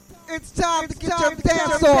It's time to get your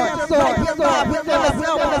dance on. With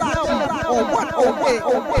MSL MALACHI on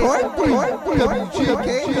 108.3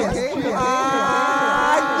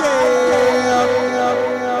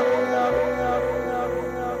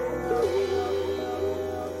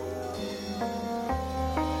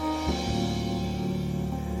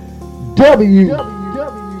 WGKS.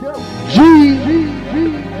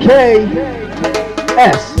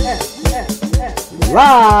 WGKS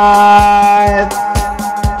live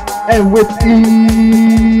and with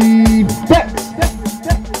effects.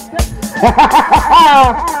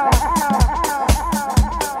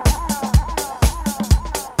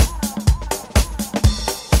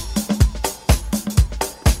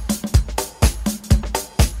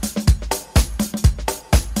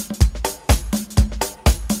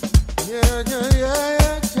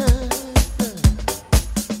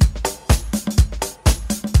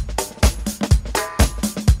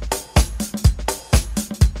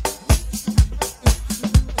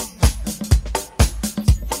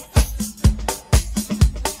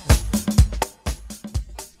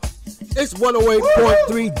 It's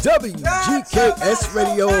 108.3 WGKS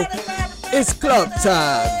Radio. It's club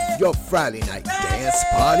time, your Friday night dance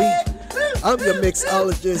party. I'm your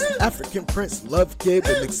mixologist, African Prince Lovekid,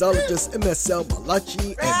 with mixologist MSL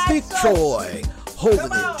MALACHI and Big Troy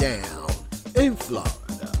holding it down in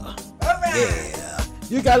Florida. Yeah,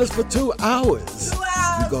 you got us for 2 hours.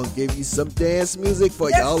 We're gonna give you some dance music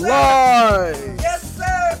for y'all live. Yes,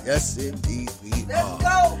 sir. Yes, indeed we Let's are.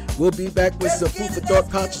 go. We'll be back with some food for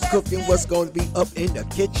thought, conscious cooking, what's going to be up in the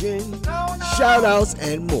kitchen, shout outs,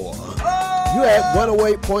 and more. You at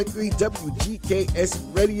 108.3 WGKS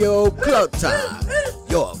Radio, Club Time,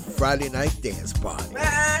 your Friday night dance party.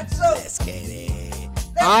 Let's get it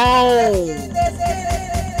on.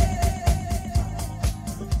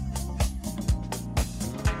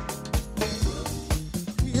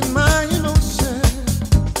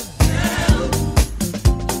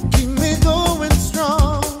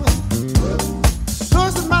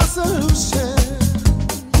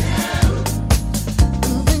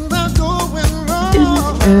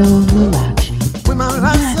 When my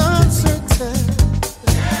life's uncertain,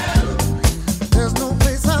 there's no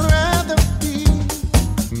place I'd rather be.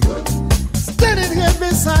 Standing here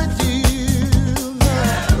beside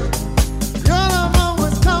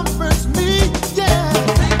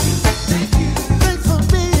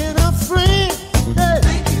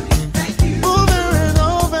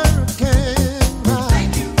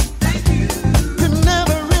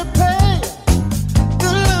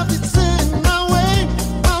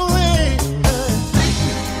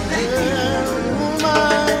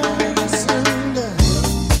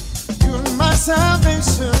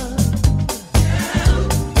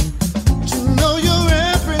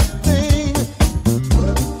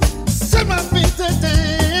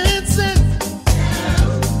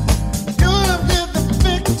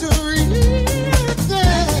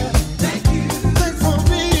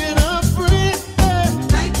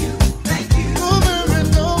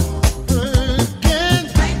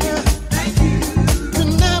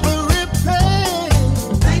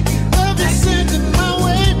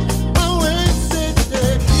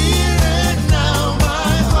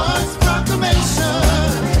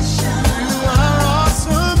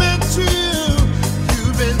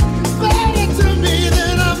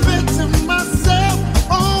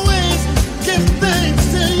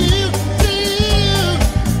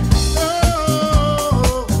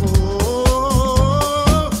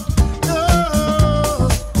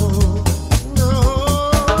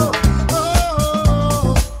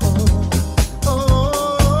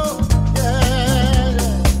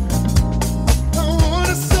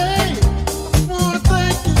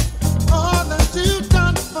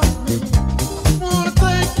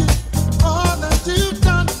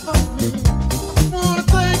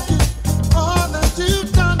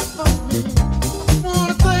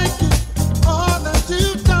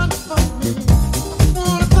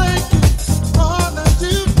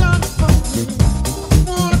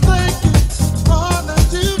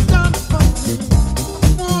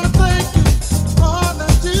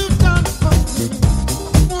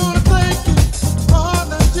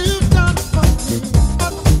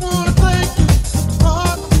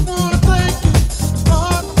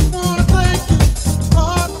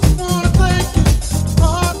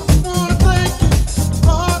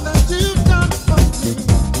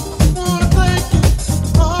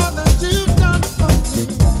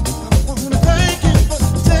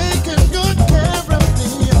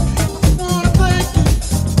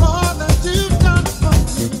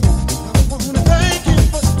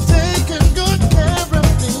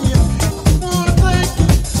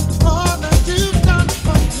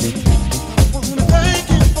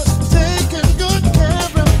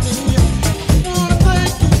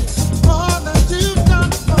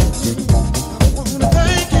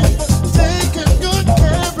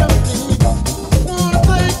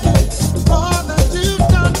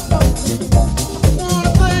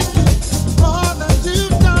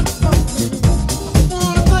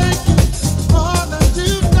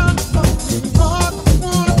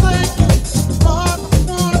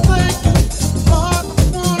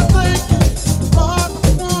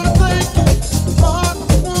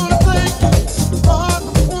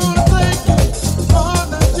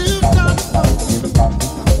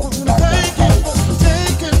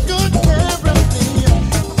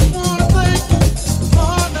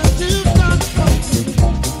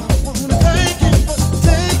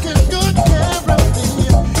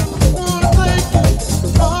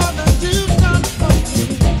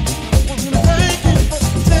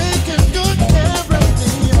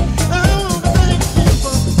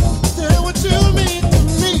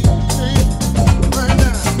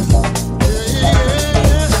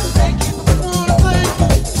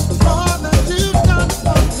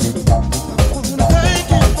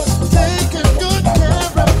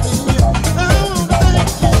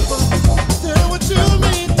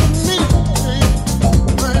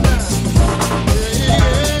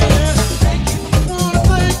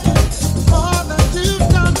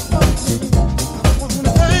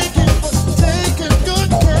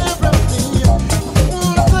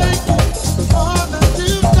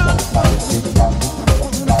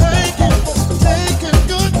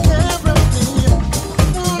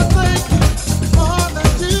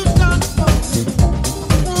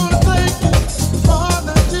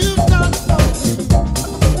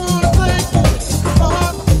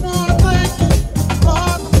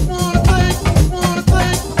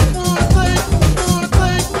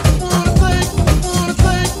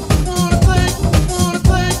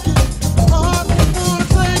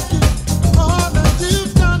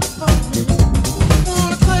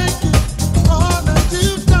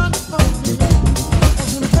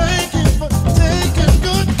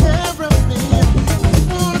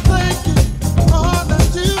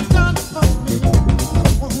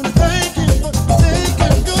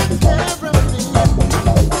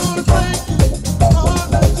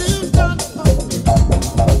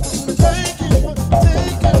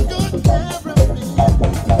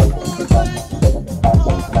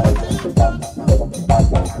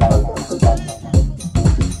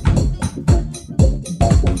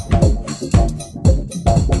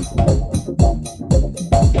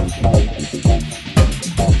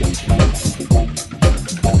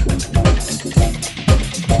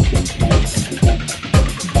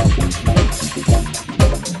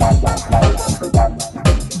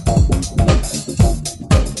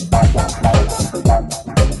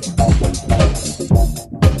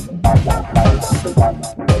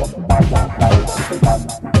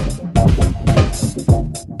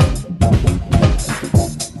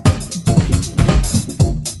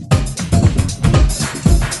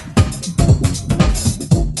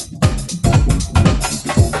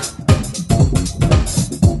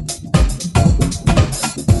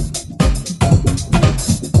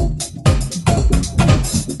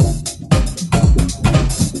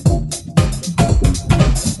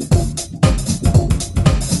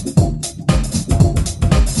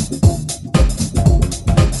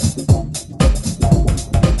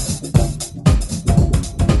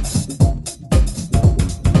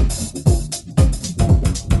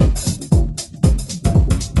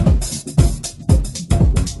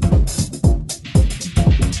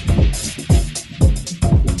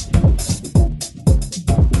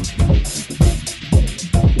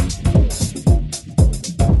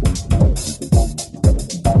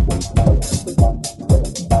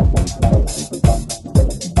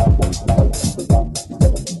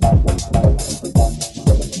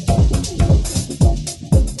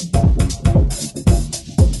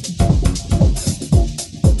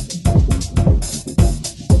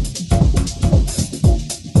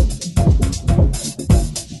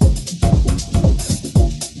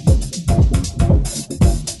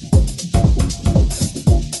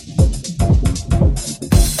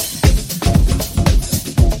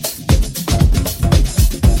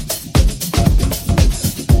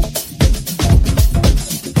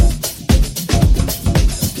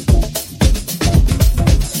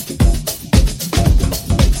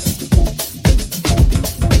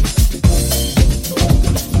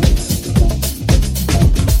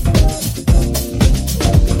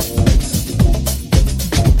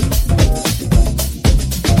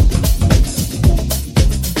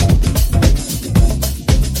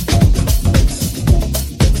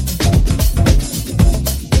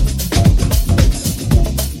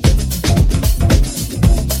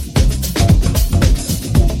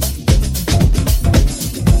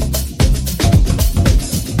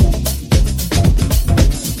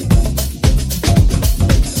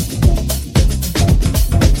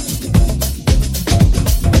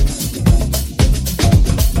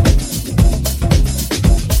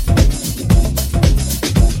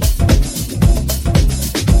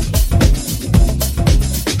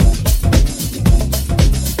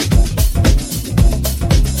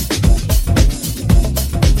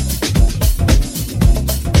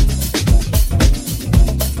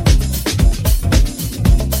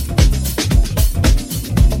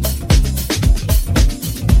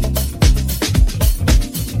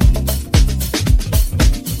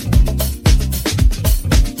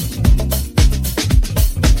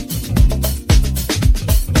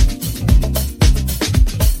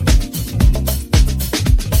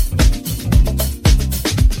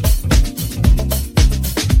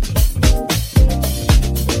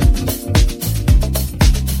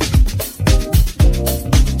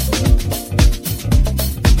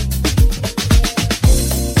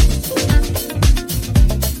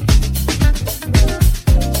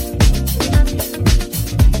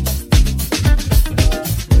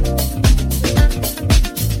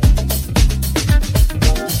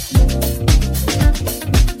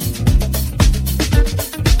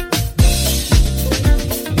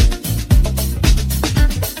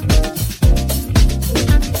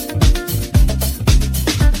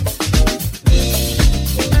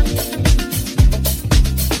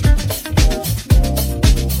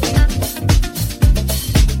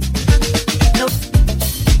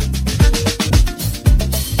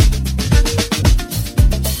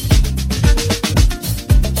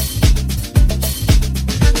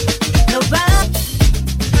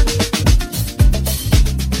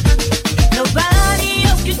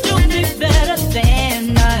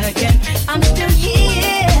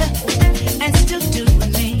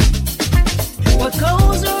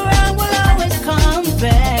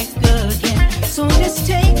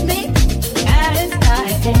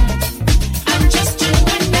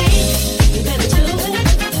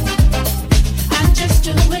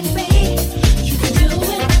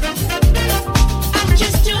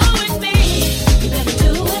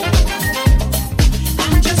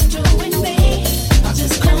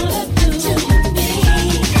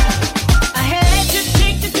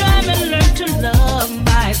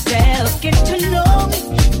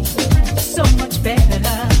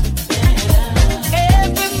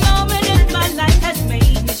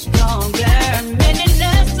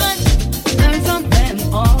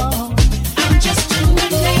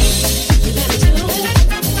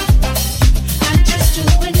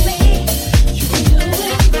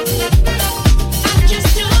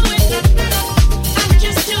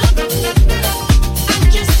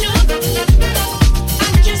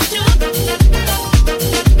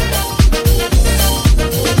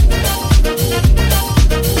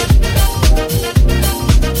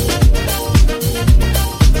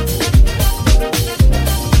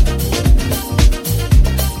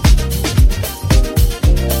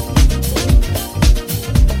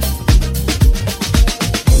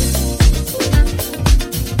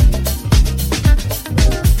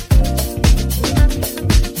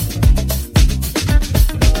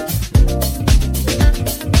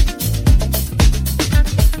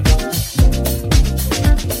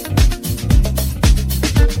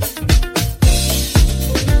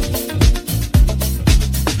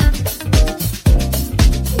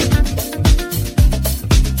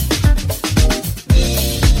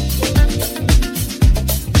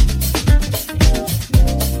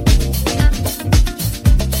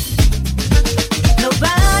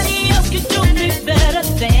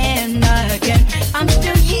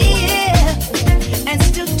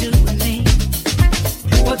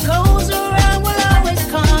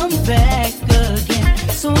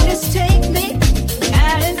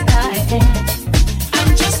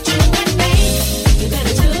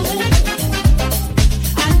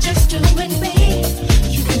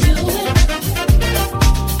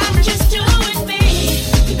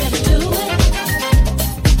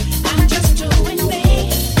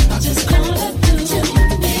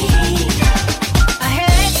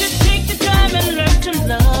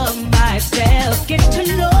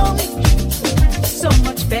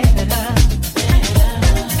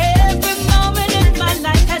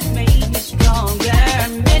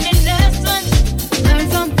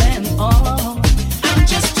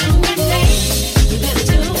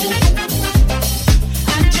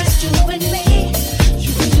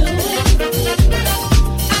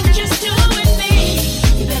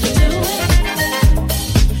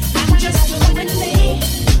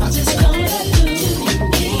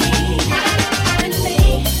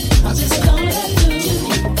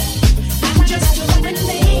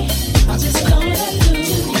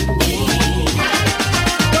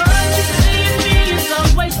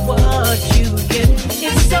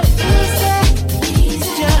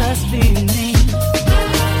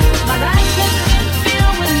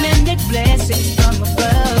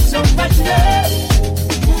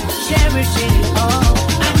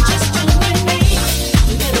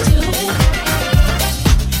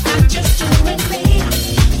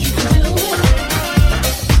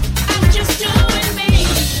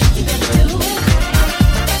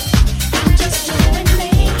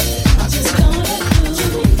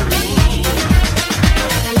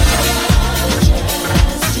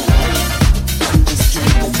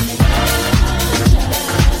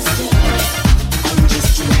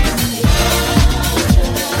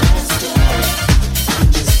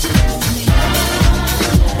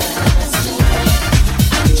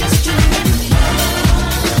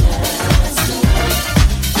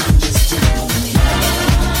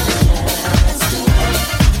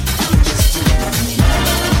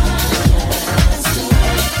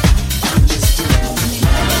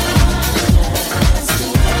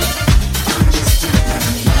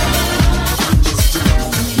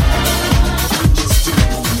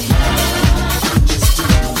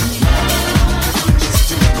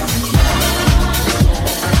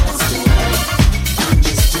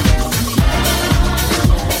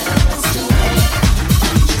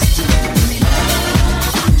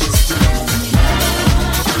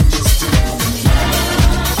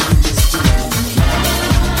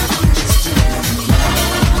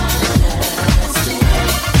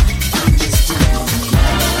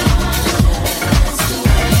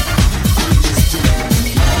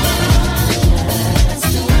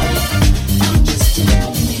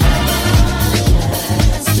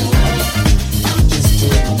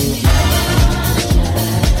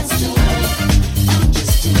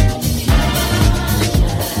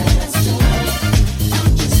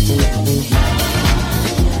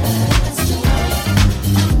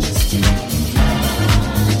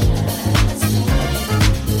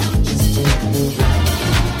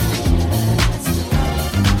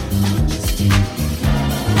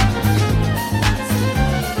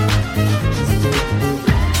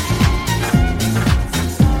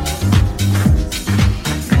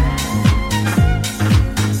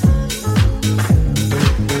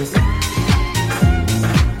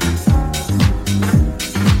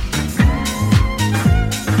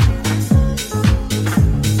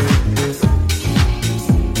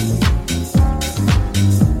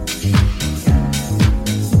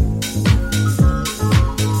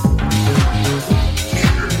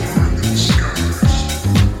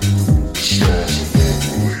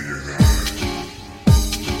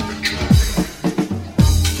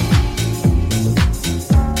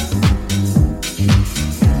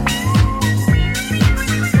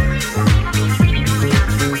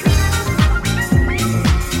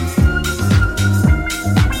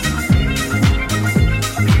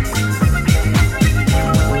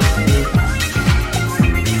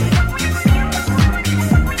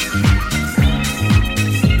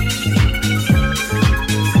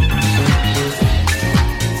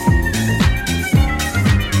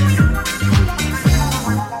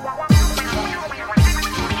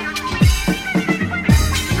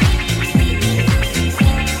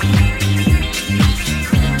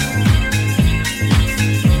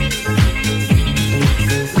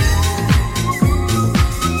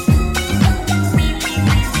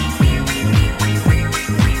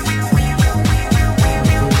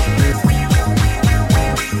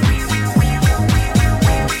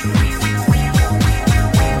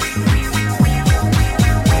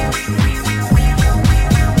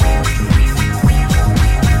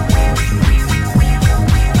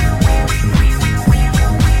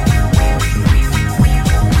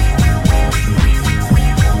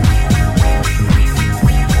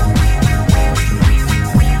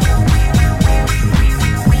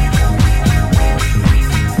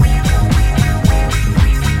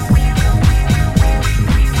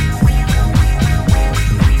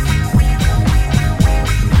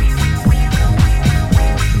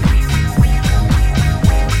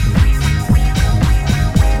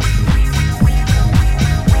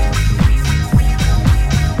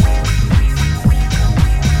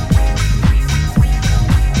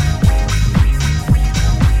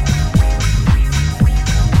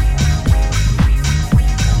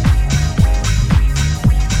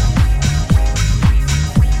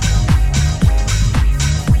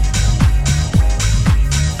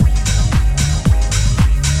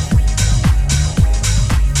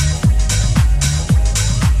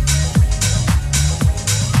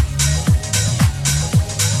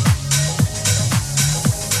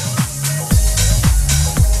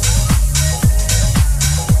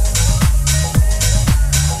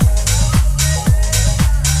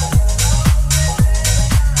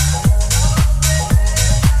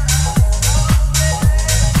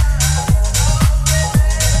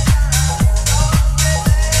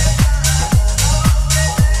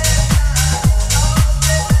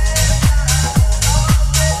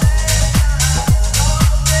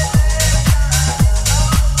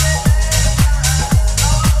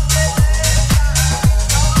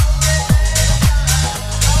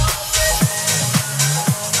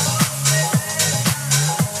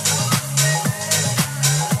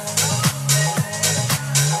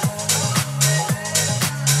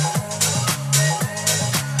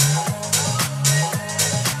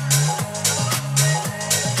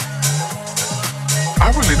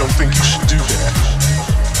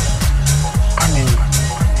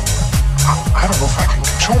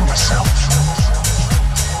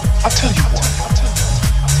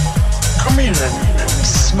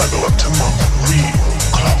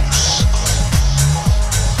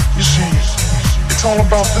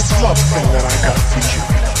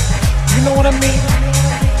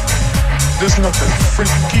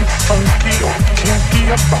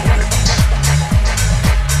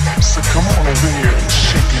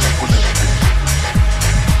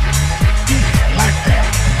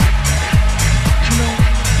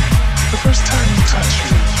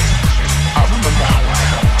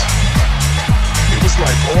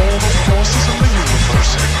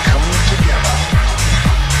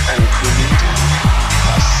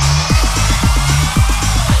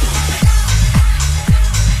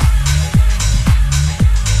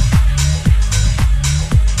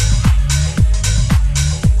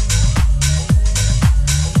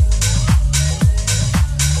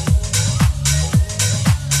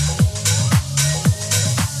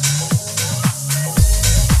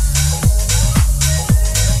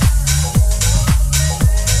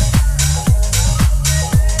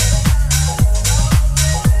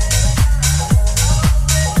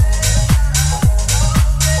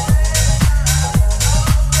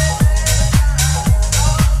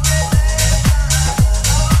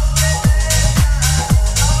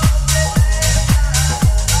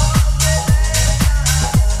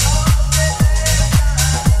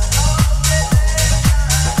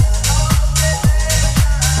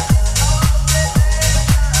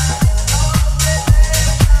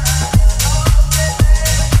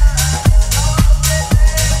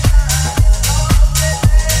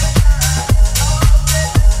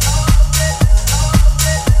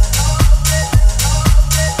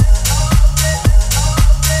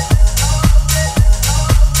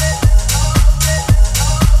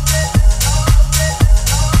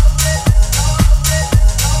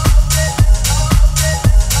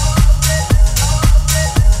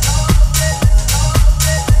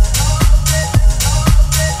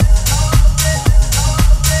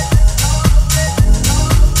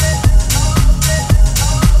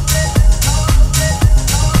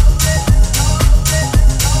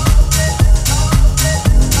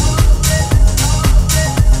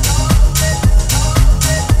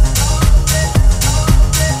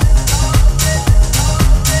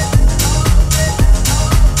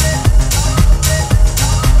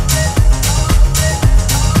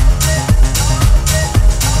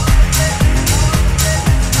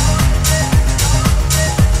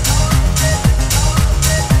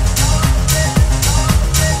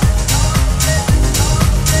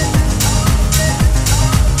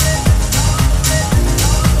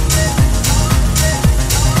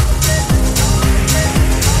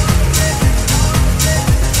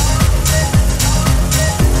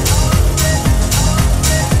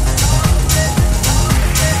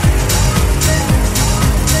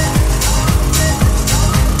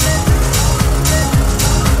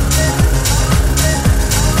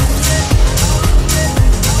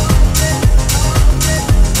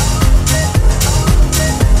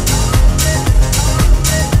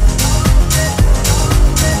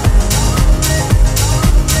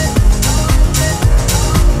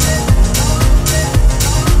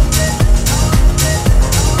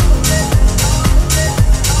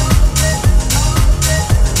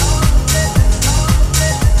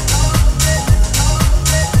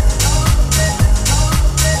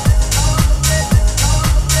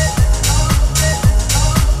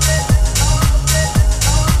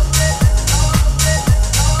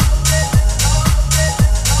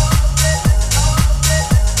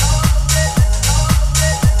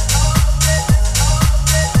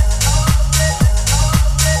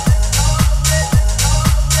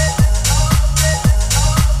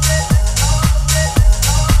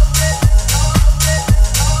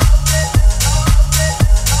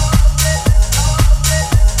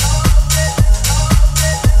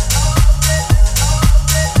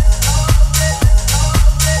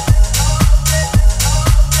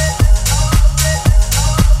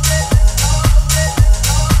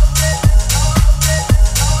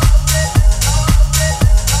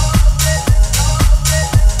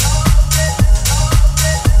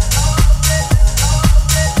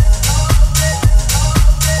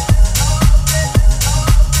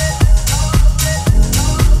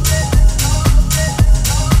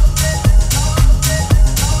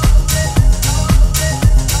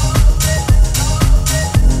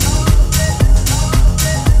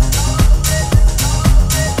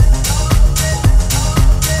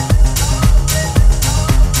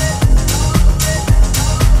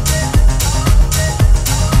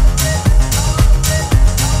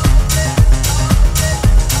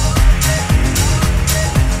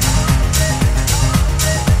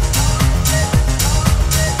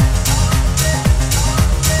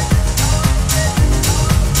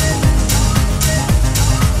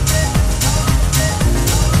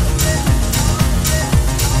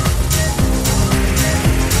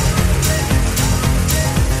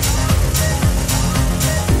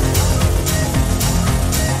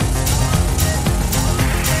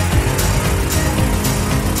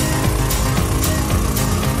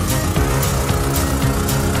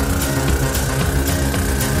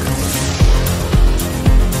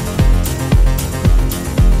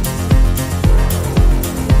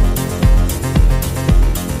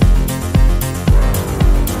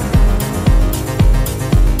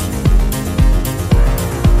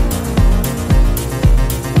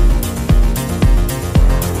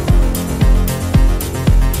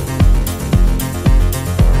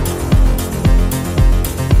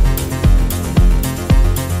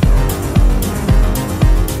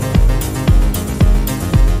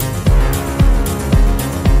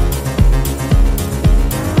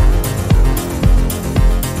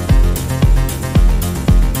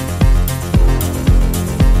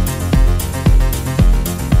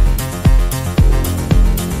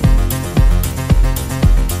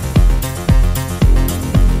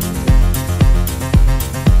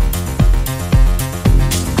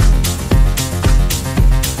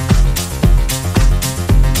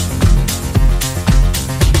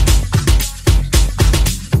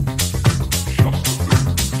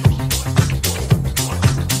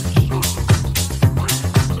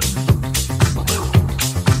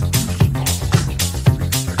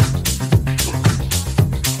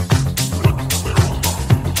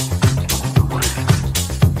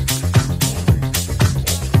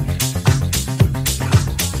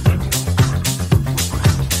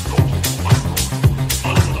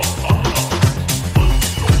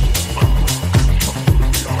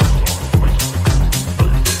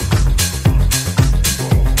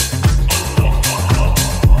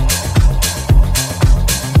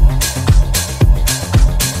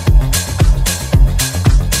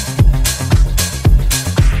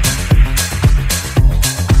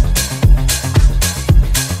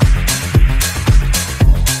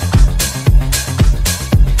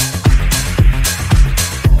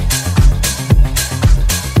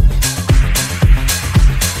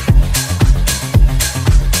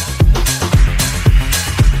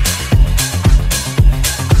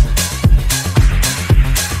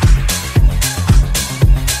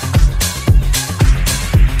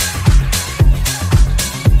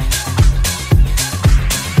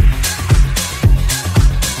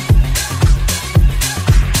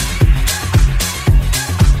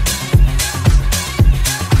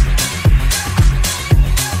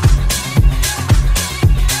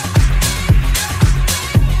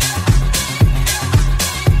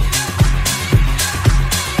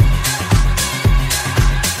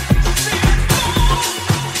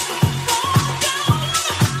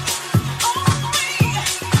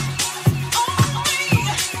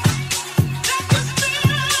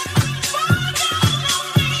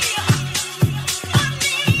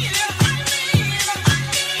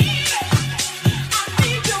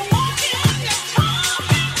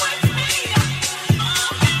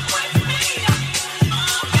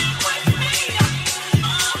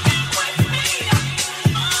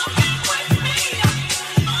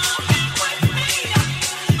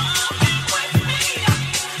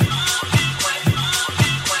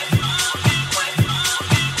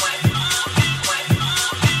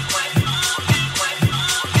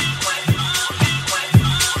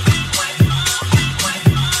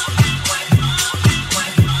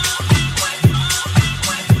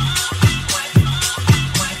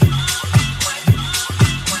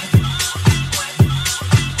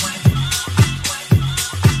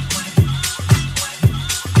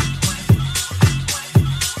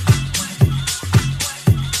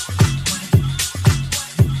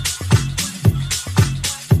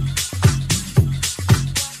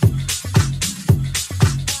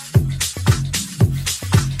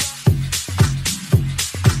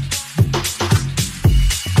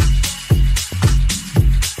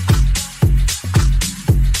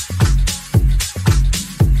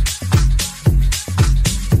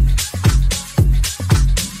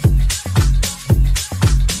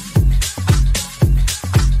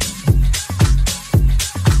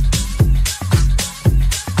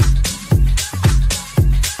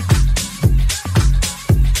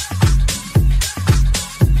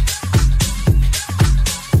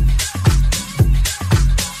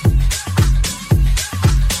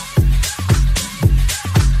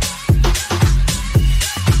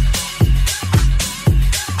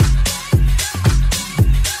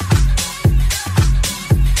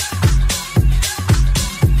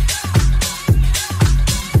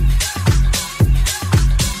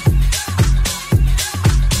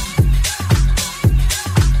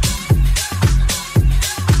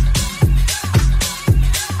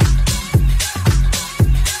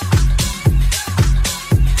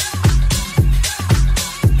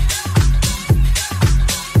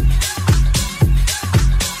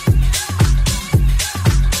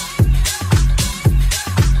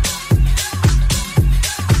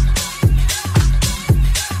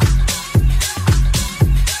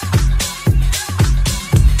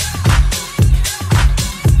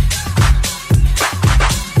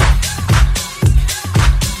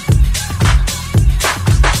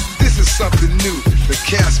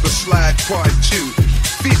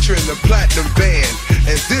the platinum band,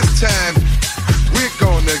 and this time we're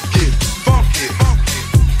gonna get funky.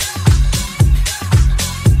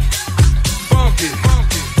 Funky.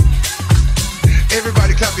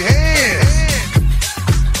 Everybody clap your hands.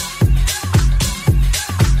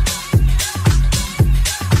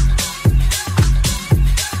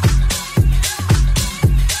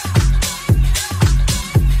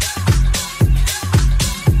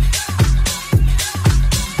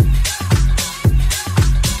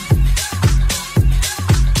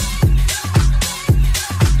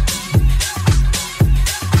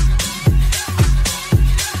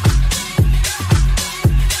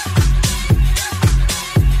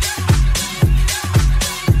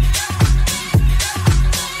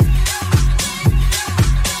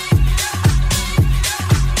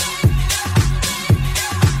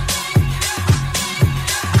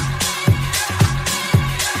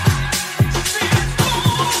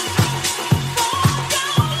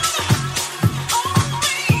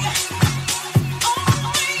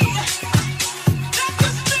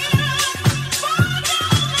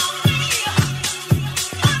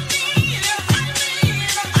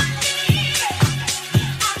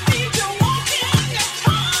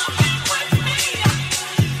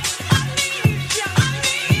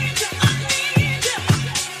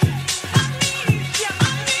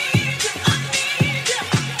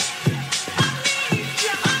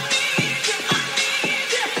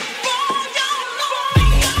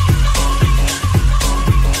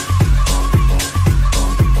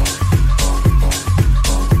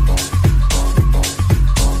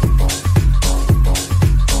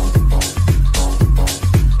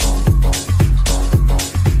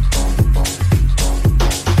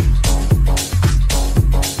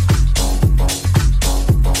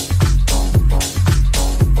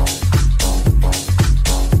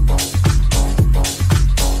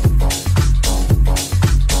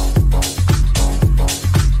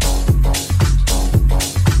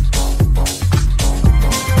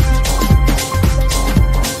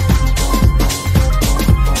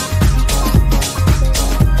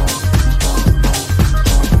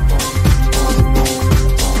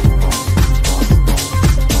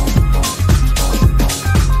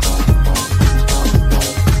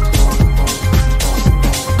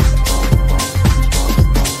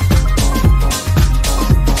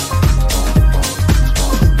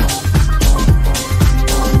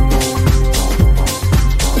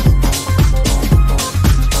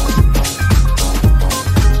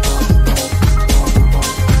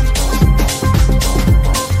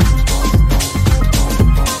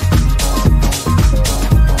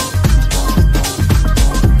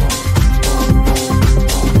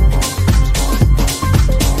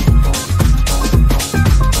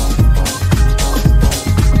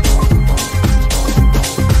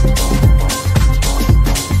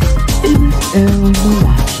 MSL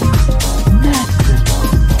MALACHI.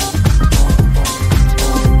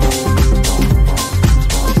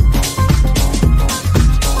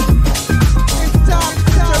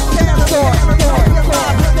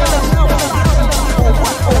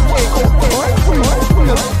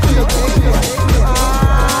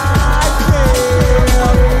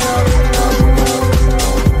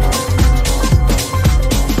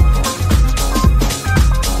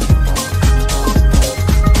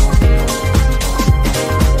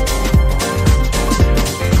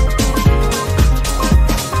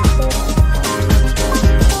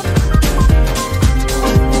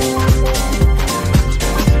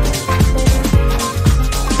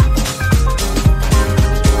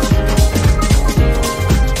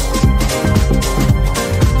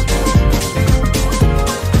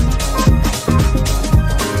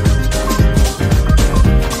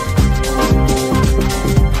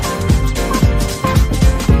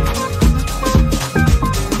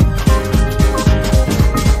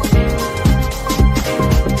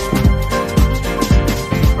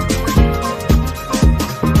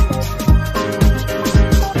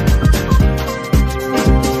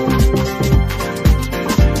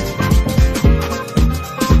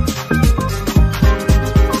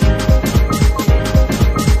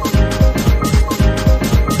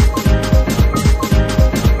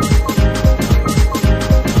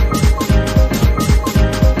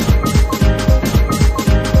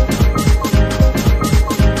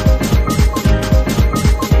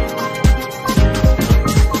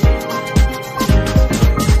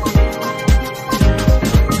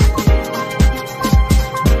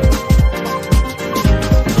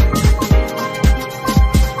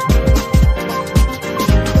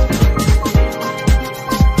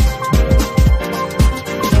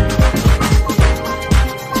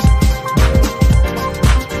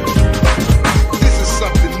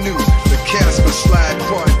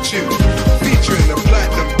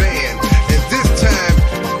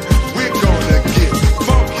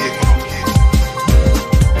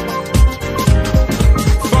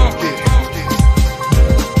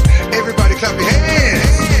 clap your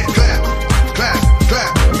hands. Clap, clap, clap,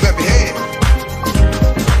 clap your hands.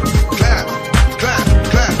 Clap, clap,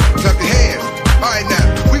 clap, clap your hands. All right, now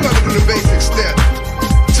we're gonna do the basic step.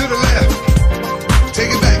 To the left, take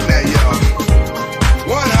it back now, y'all.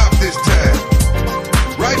 One hop this time.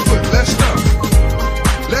 Right foot, left stomp.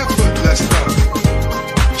 Left foot, left stomp.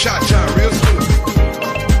 Cha-cha, real smooth.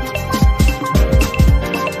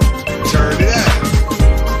 Turn it out.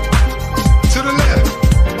 To the left.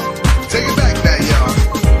 Take it back now, y'all.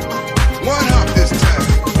 One hop this time.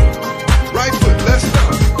 Right foot, left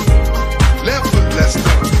stomp. Left foot, left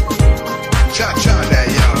stomp. Cha-cha now,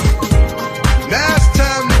 y'all. Now it's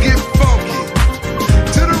time to get funky.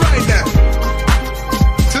 To the right now.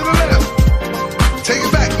 To the left. Take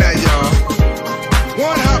it back now, y'all.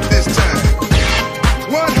 One hop this time.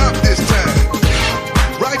 One hop this time.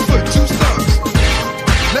 Right foot, two stumps.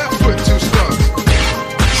 Left foot, two stumps.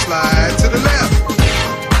 Slide to the left.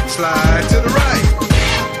 Slide to the right.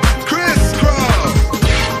 Crisscross.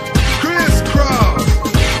 Crisscross.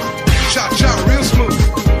 Cha-cha, real smooth.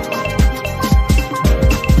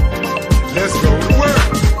 Let's go to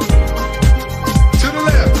work. To the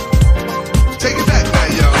left. Take it back now,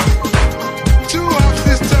 y'all. Two hops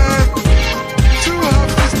this time. Two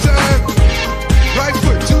hops this time. Right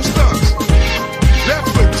foot, two stumps. Left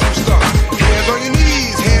foot, two stumps. Hands on your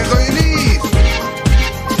knees. Hands on your knees.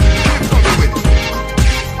 Get funky with it.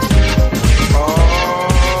 Oh,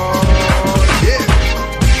 yeah.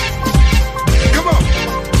 Come on.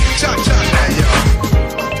 Cha-cha now, y'all.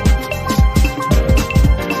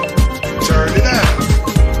 Turn it out.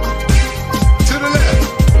 To the left.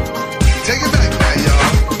 Take it back now, y'all.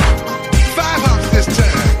 Five hops this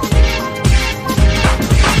time.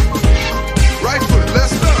 Right foot,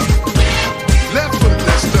 left stump. Left foot,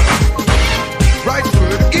 left stump. Right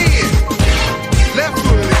foot again. Left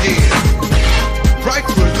foot again. Right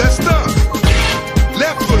foot, left stump.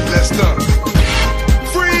 Left foot, left stump.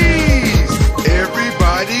 Freeze!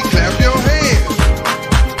 Everybody clap your hands.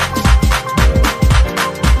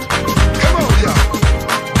 Come on, y'all.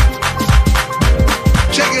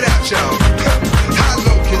 Check it out, y'all. How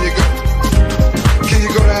low can you go? Can you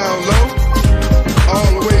go down low?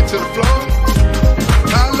 All the way to the floor?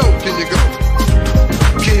 How low can you go?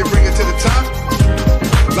 Can you bring it to the top?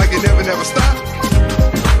 Like you never, never stop?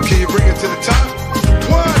 Can you bring it to the top?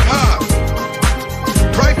 One hop.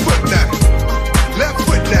 Right foot now. Left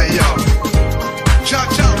foot now, y'all.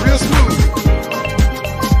 Cha-cha, real smooth.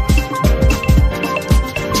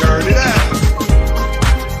 Turn it out.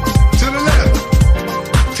 To the left.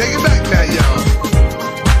 Take it back now, y'all.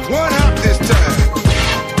 One hop this time.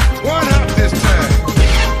 One hop this time.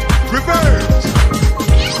 Reverse.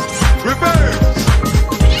 Reverse.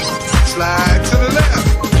 Slide to the left.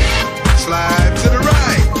 Slide to the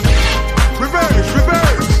right. Reverse,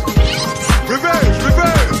 reverse. Reverse,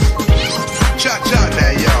 reverse. Cha-cha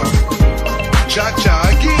now, y'all. Cha-cha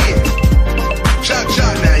again. Cha-cha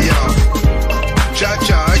now, y'all.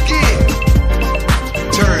 Cha-cha again.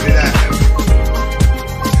 Turn it out.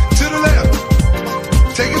 To the left.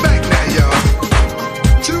 Take it back now, y'all.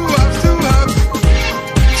 Two hops, two hops.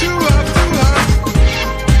 Two hops, two hops.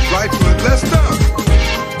 Right foot, left stump.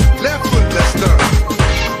 Left foot, left stump.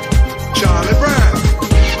 Charlie Brown.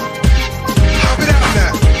 Hop it out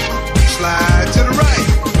now. Slide to the right.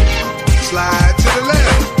 Slide to the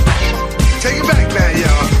left. Take it back now,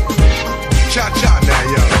 y'all. Cha-cha now,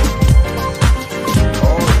 y'all.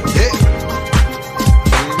 Oh, yeah.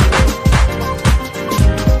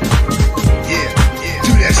 Yeah, yeah.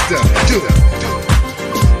 Do that stuff. Do it.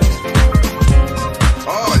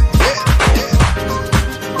 Oh, yeah, yeah.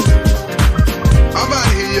 I'm out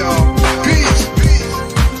of here, y'all. Peace, peace.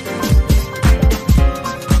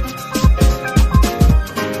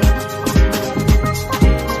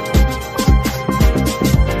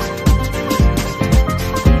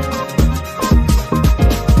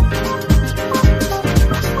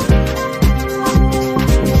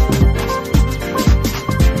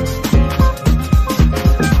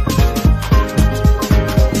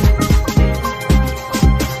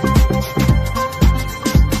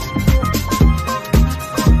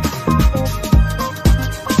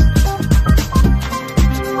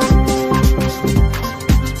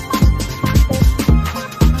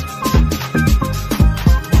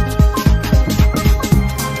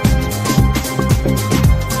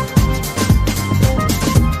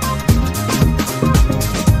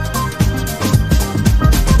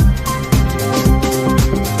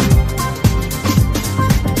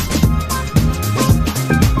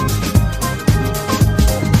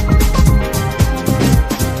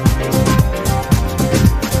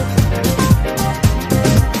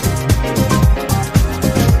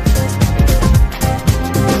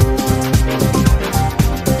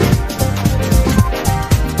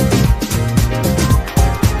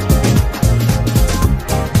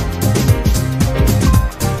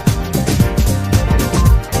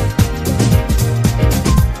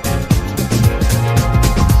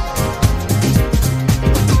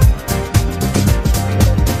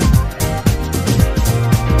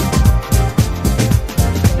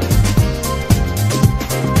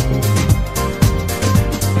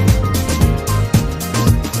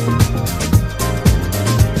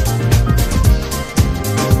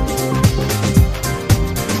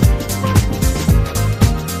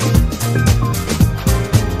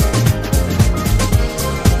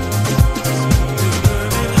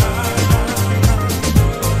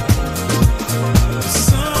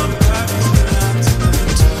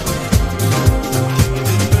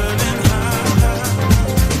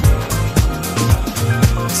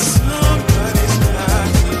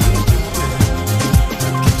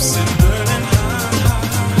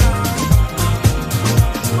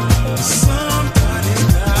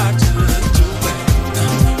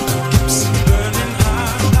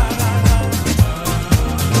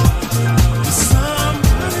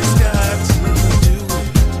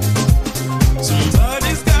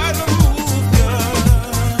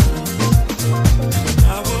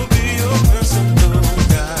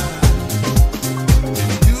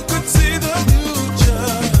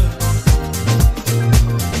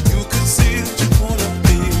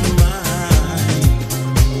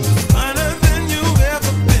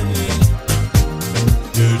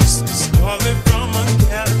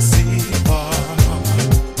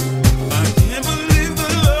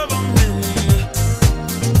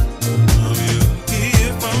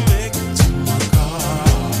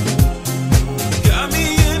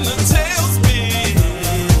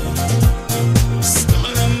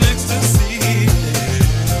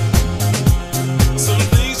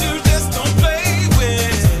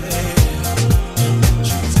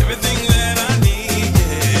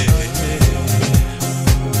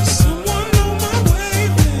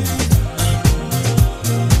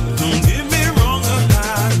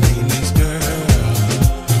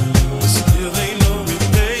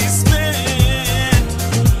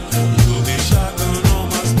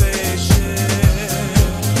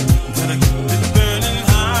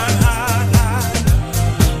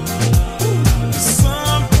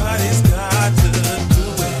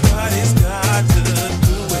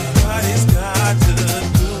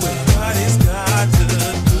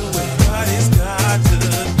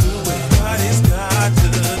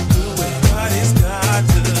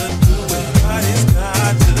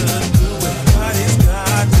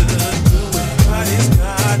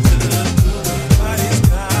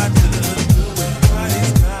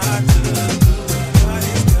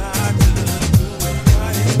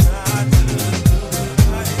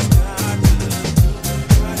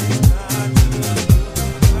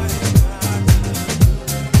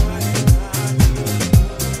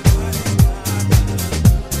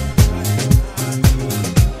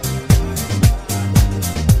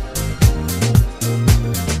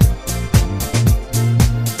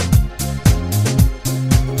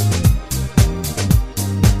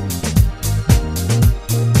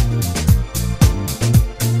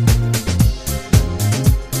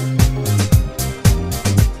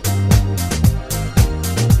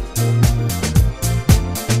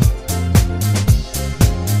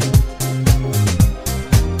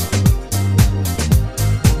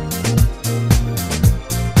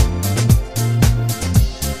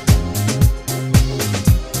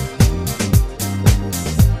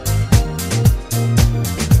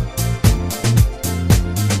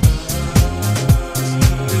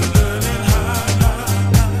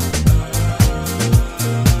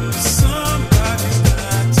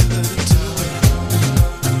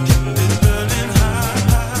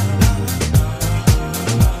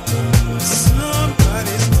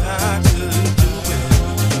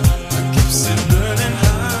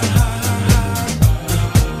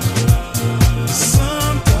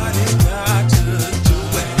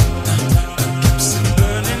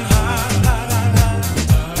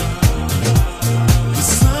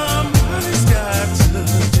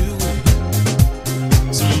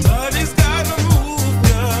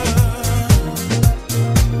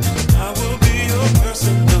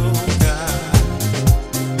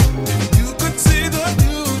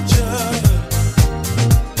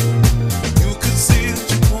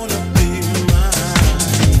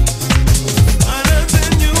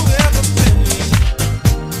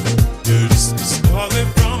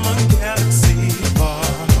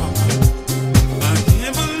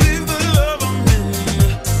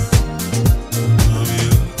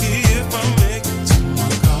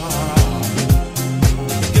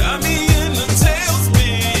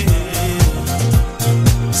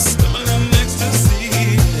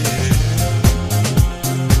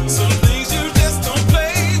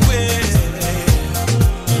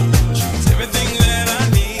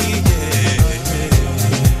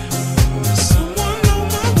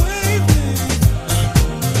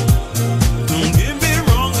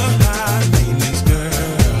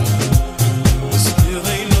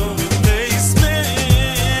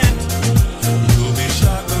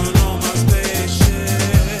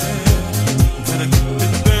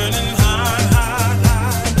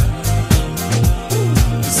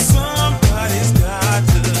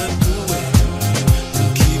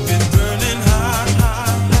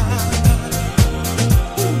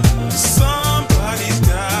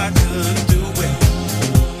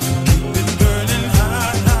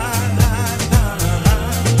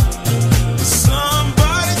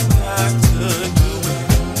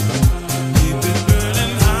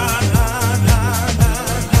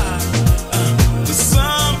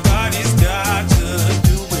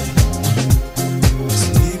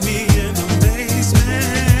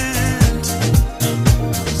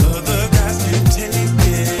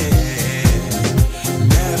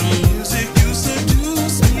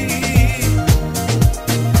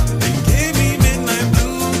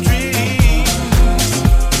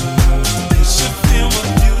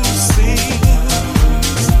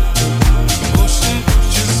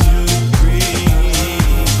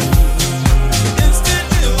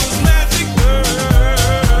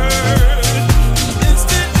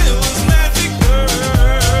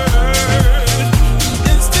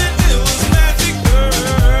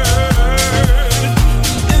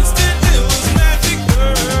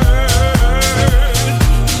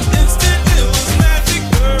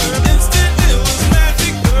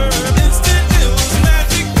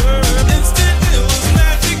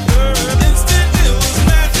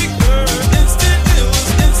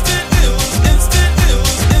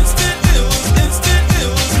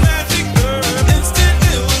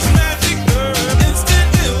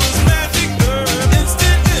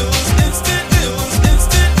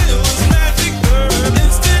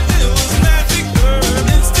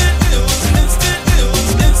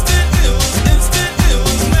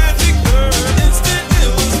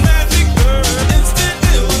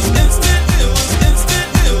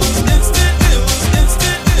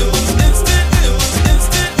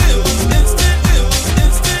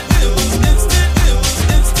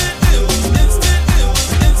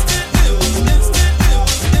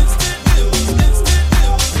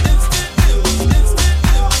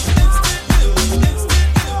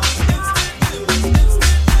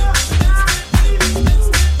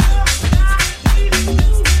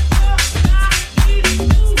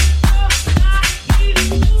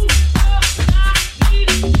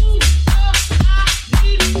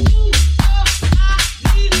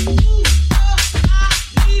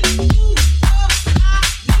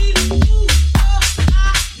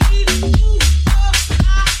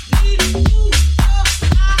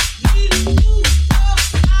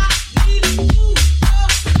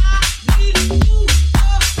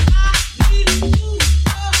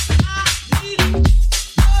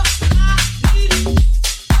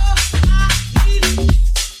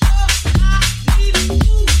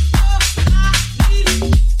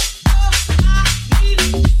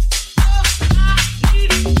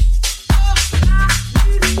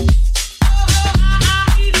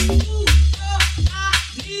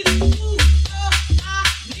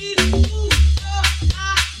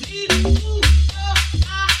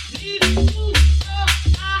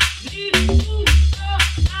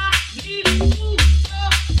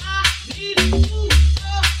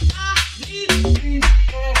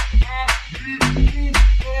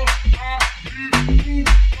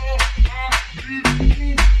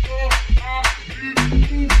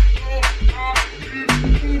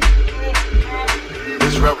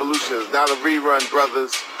 a rerun,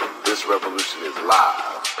 brothers. This revolution is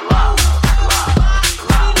live.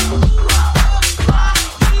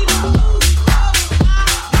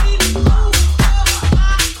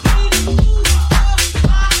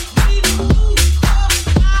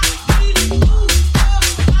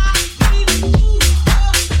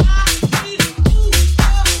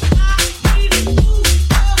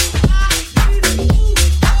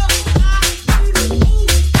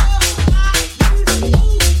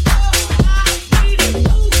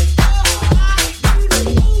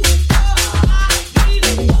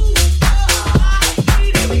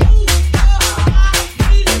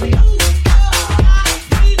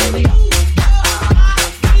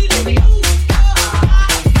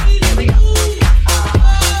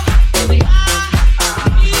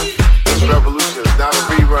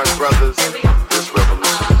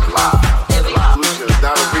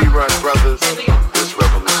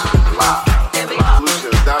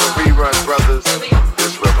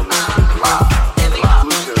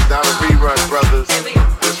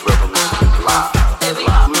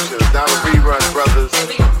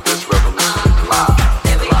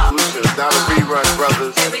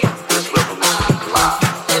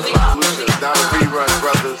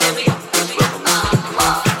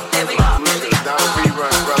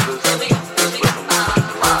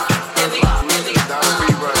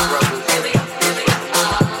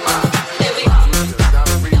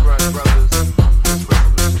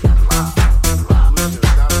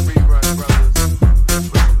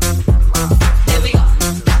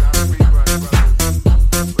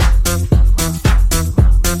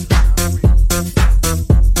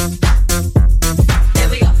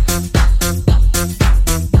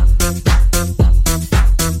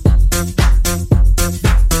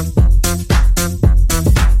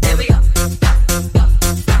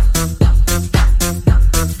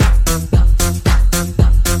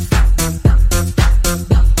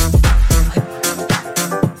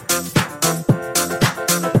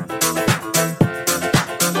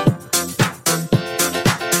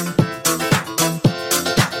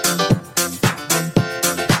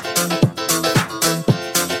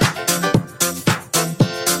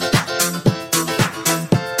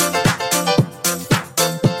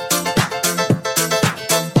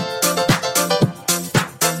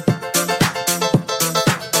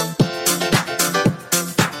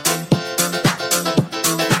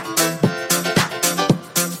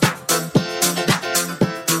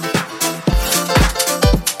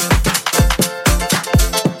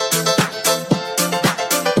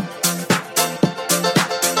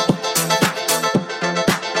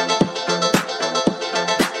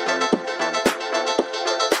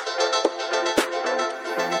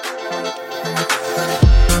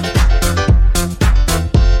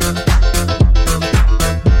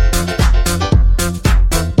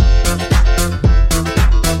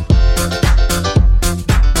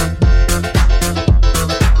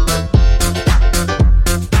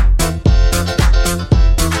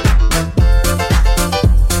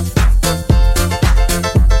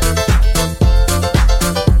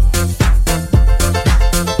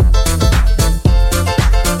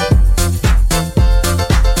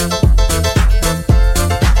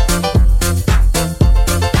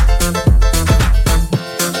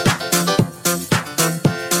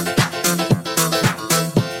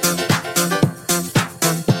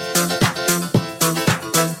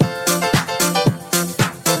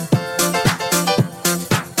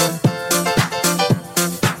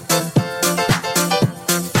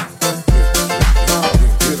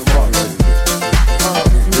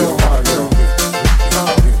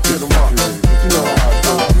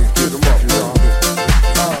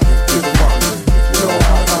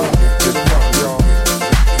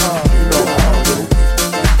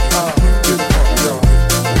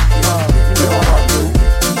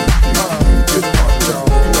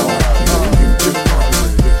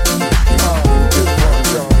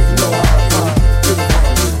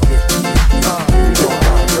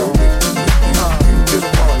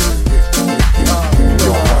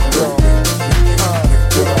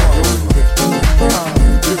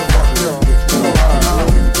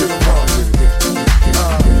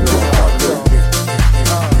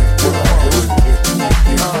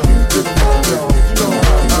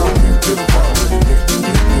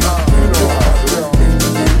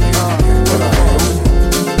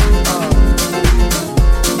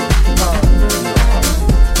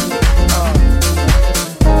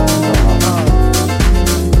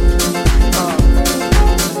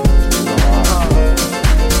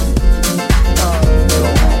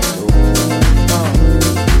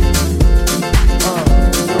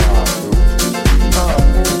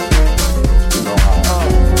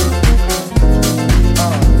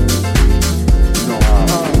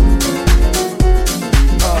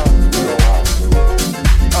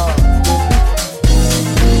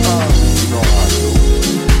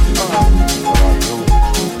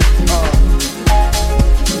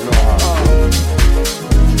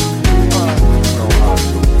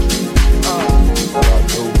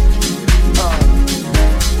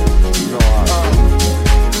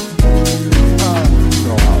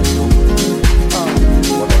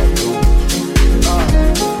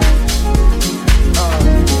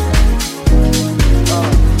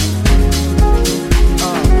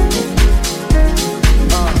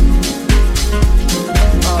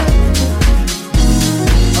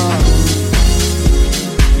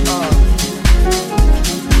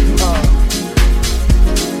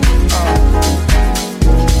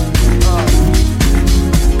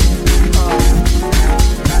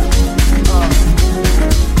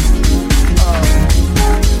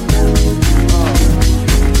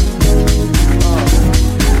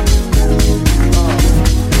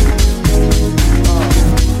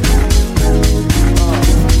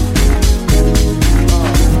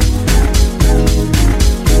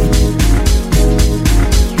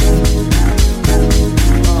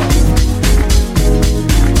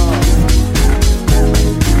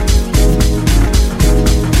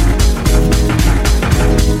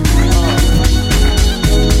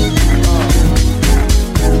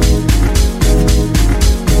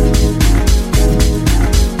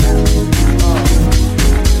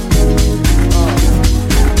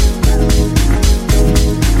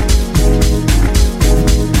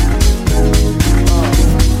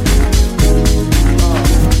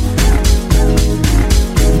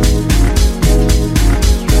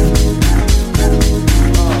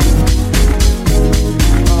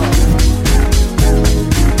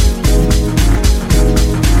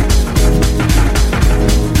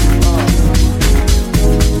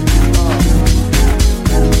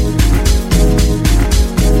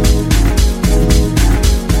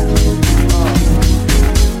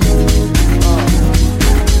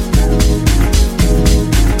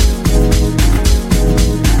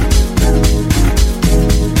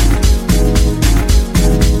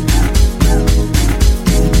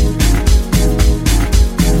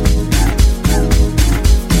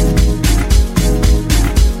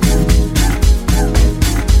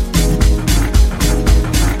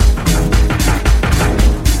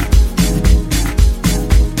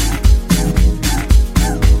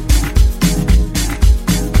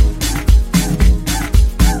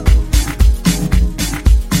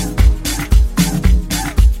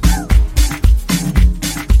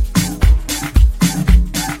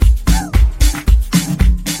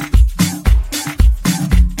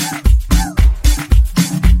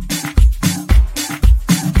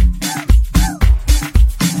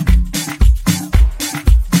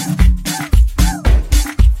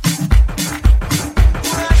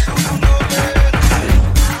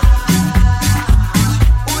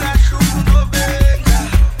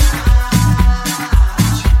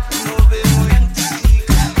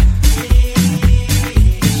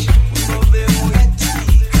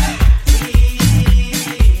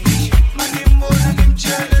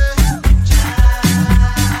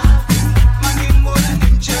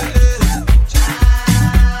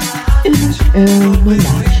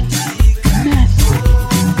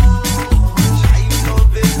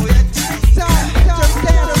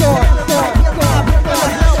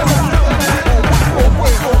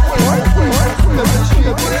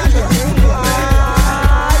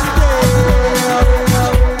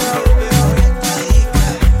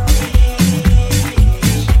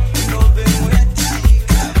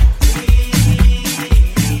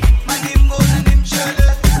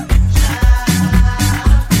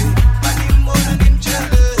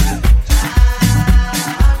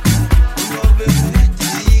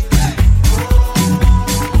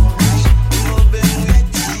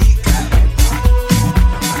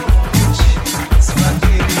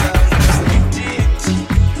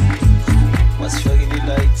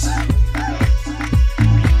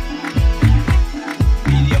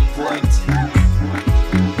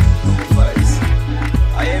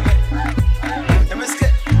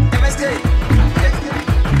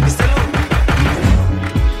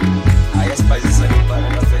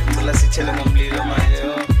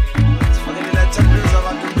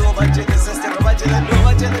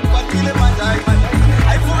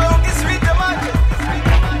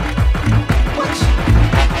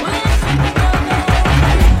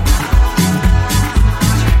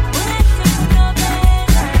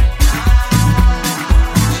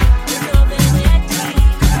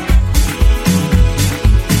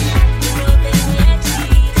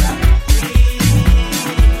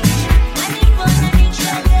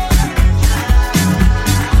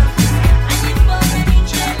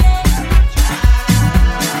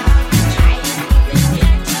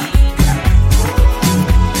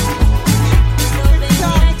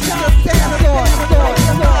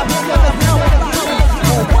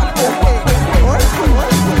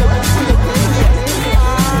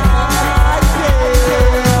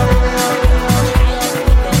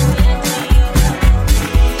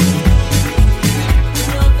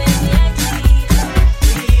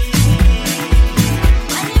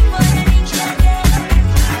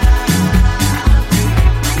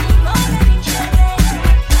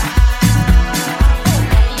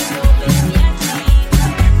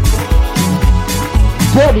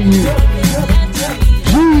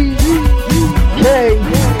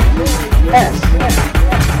 WGKS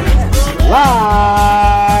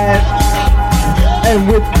live and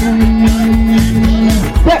with the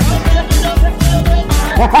best.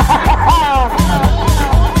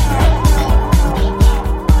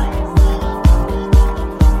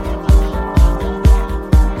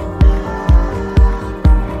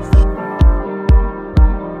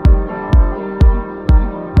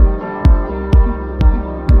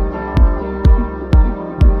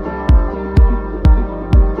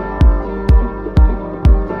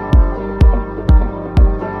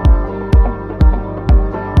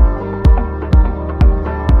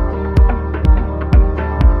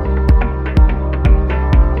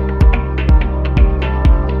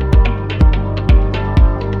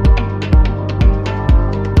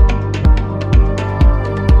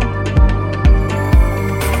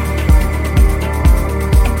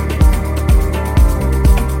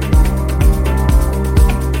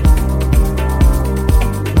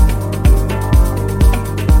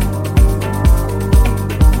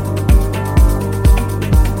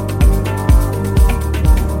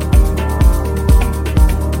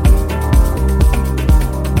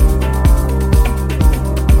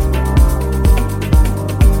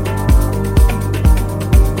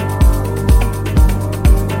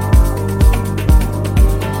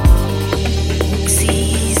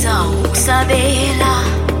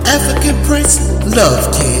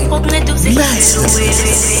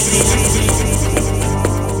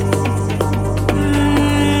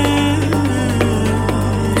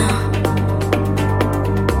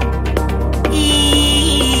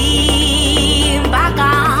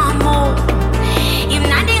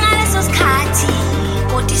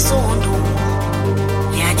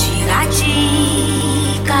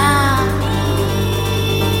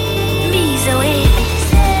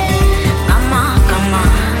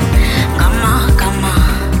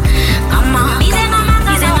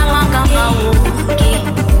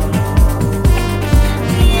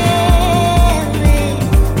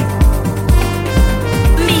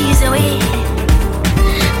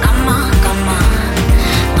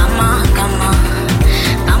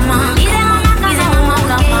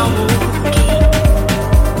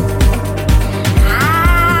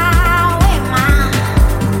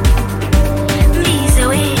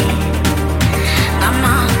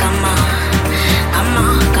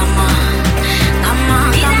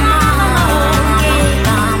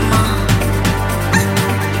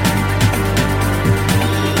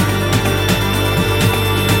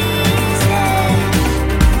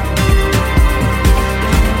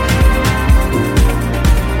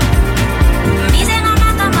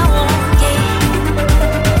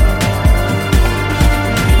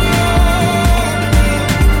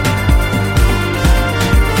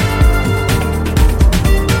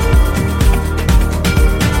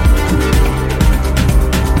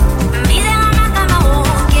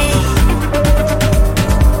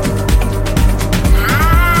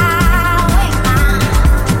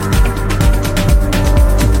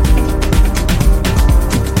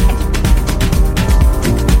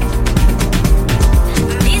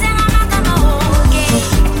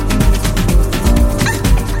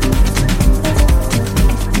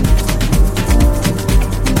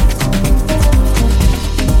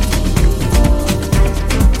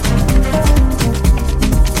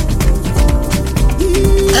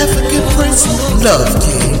 African Prince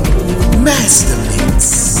Lovekid, Master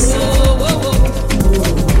Mix.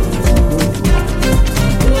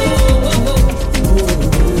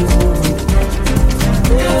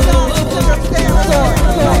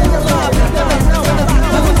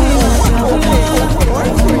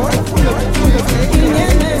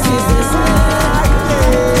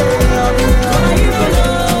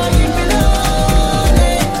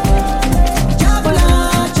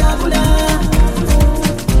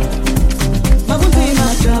 Magunzi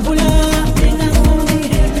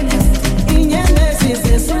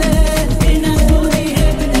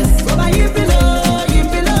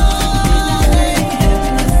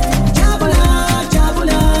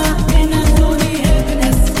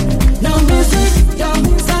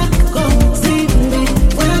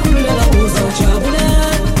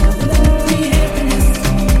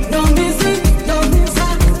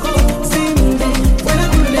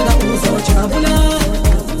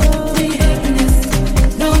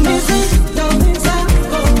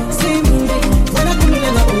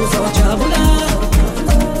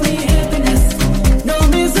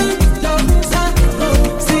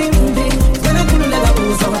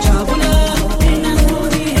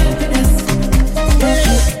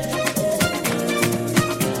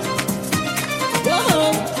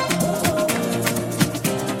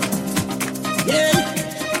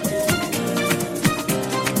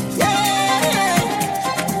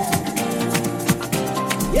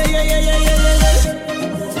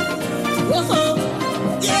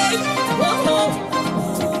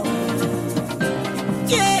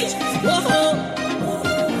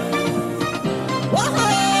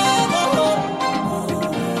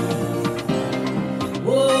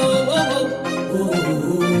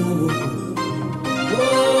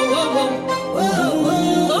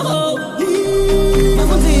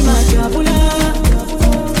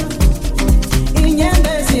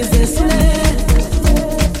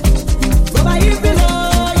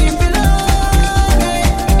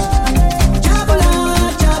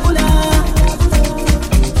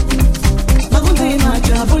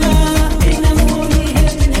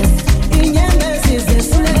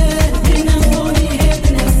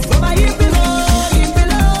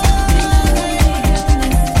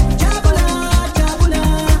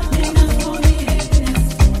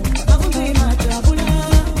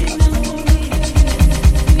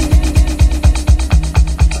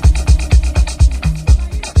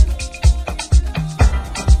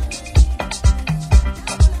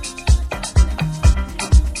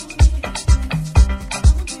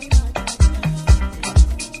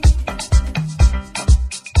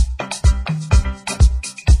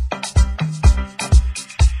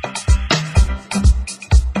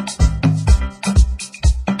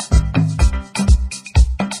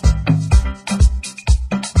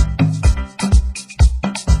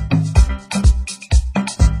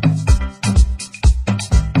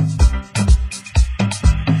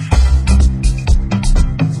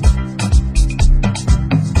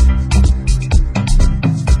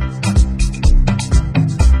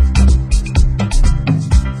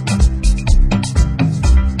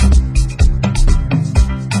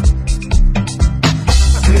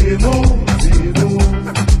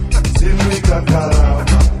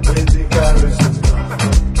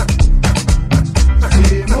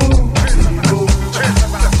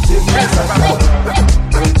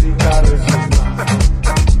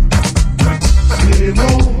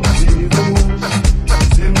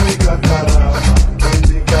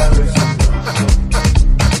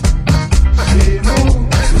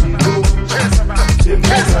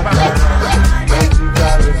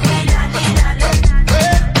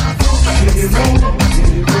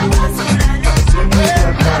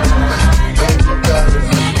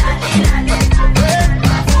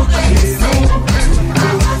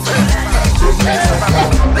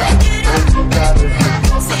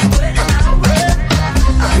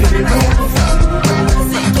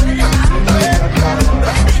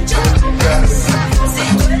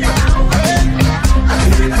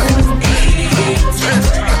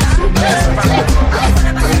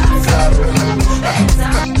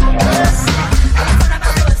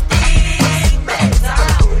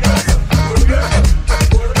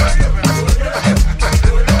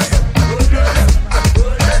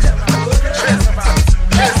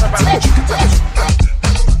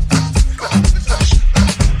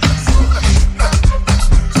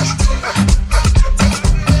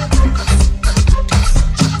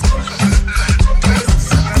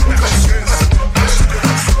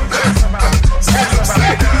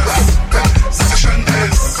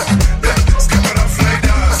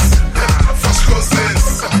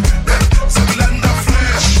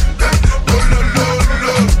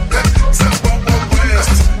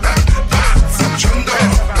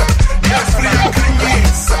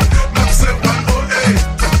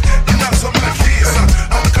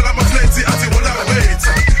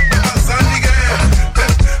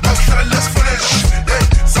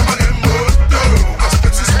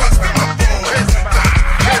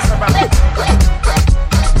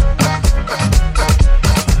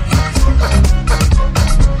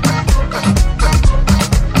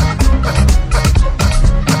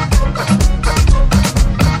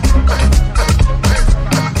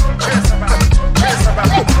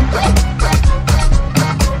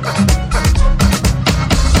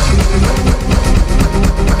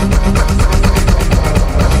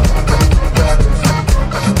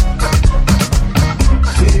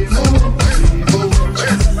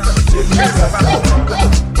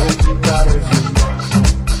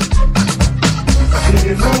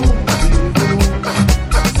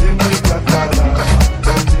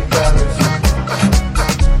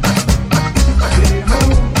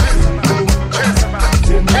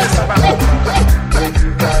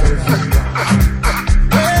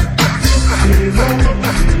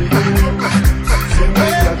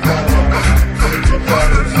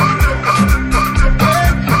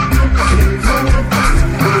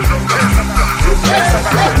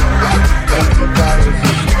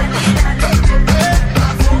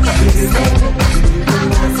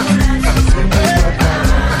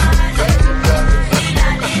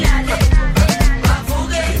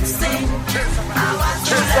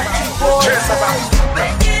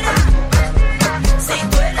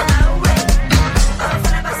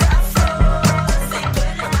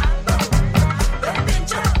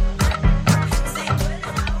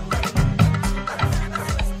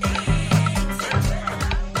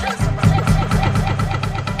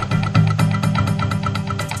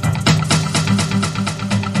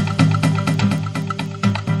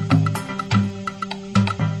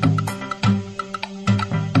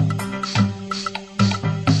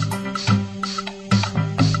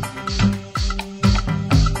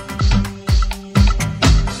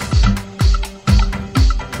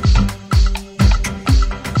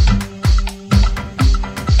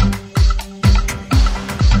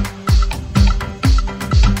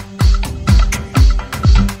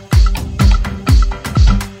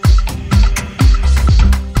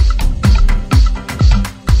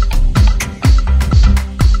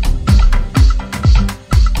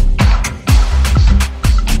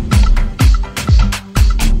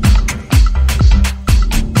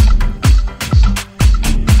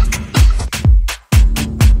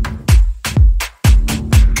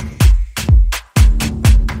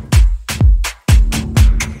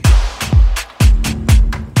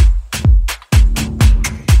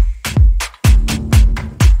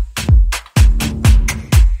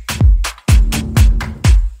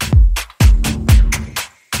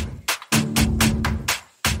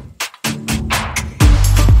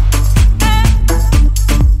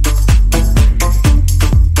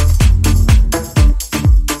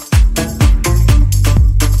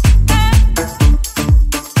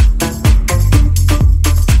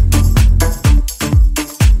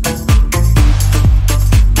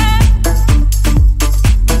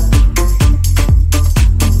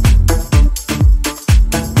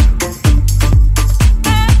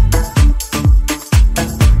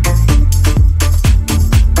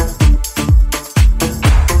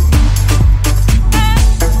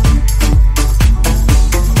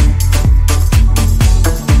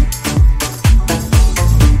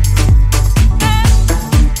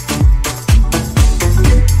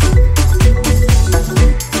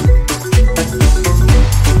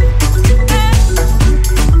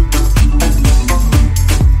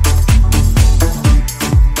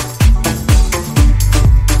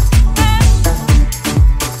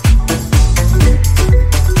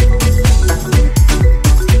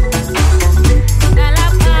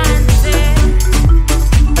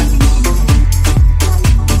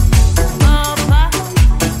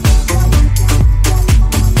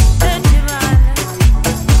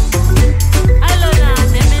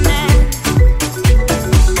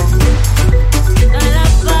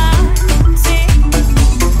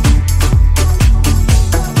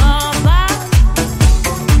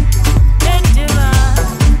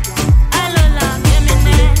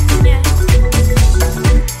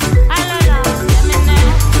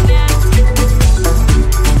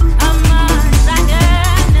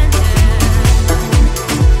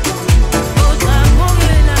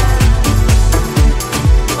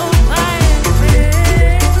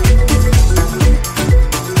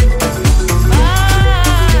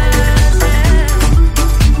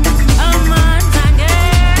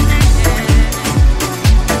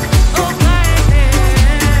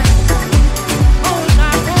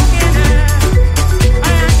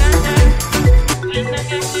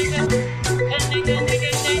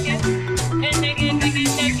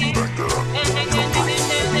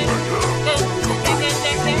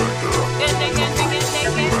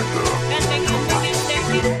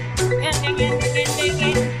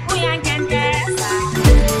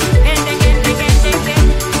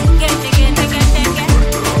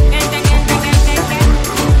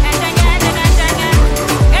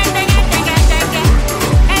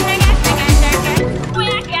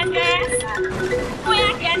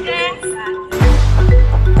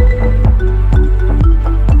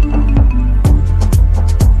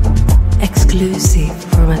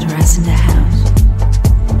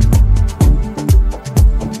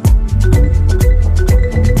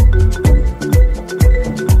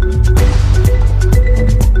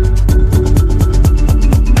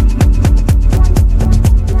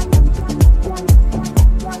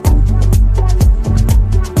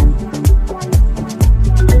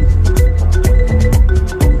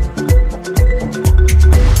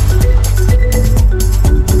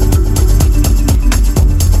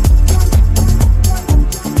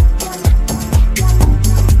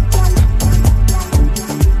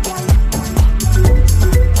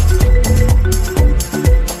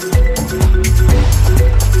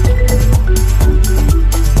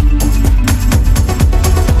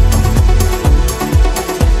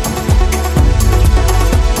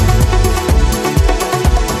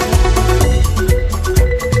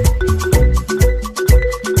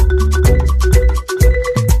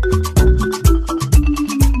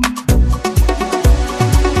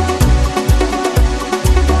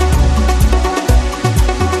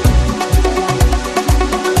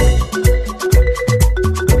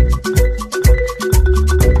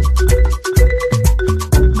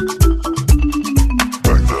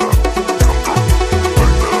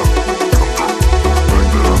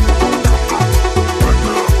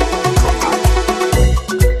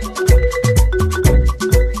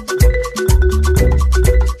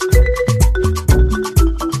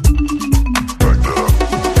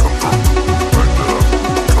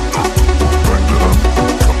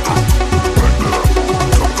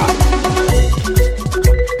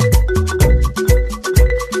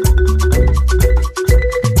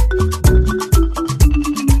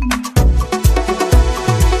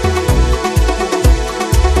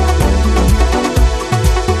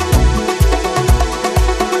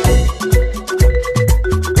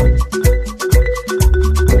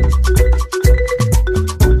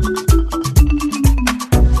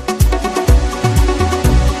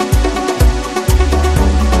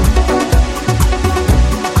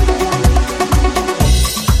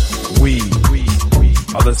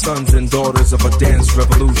are the sons and daughters of a dance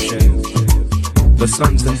revolution. The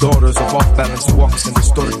sons and daughters of off-balance walks and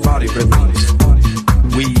distorted body rhythms.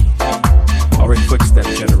 We are a footstep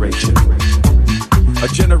generation. A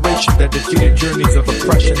generation that defeated journeys of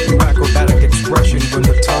oppression through acrobatic expression when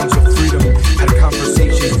the tongues of freedom had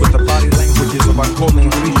conversations with the body languages of our clothing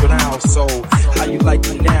regional. So, how you like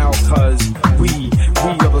me now? Cause we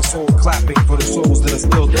are the soul clapping for the souls that are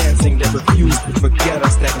still dancing, that refuse to forget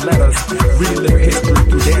us, that let us relive history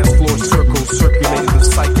through dance floor circles, circulating the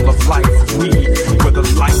cycle of life. We were the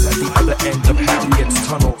light at the other end of Harriet's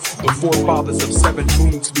tunnel. The forefathers of 7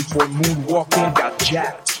 moons before moonwalking got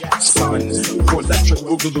jacked. Son, before electric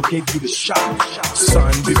boogaloo gave you the shot.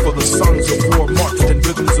 Son, before the sons of war marched in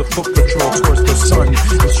rhythms of foot patrol towards the sun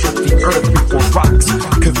and shook the earth before rocks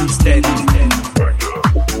could be steady.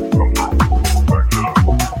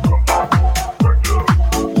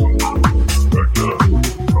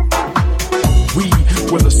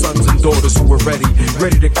 We're the sons and daughters who were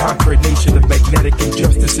ready to conquer a nation of magnetic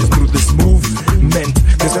injustices through this movement.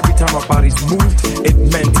 Cause every time our bodies moved, it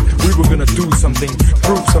meant we were gonna do something,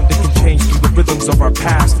 prove something can change through the rhythms of our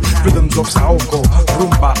past. Rhythms of saoko,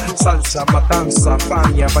 rumba, salsa, matanza,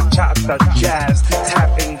 fania, bachata, jazz,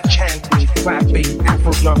 tapping, chanting, clapping,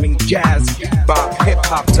 afro drumming, jazz, bop, hip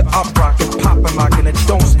hop to up rock and pop and lock, and it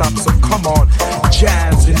don't stop. So come on,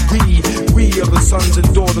 jazz, and we are the sons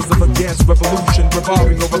and daughters of a dance revolution,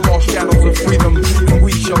 revolving over lost shadows of freedom, and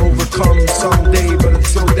we shall overcome someday. But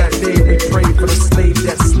until that day, we pray for the slaves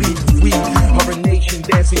that sleep. We are a nation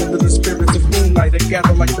dancing under the spirits of moonlight that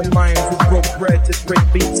gather like the Mayans who broke bread to break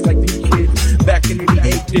beats like you kids back in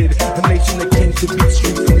 88 did. A nation that came to beat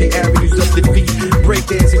street from the avenues of defeat, break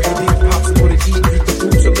dancing for the impossible to eat. The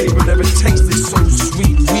fruits of labor never tasted so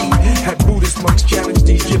sweet. We had Buddhist monks challenge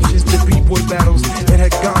the Egyptians to b-boy battles, and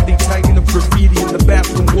had Gandhi tagging up graffiti in the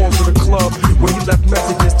bathroom walls of the club, where he left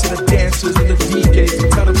messages to the dancers and the DJs to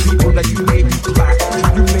tell the people that you may be black,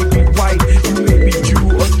 you may be white, you may be Jew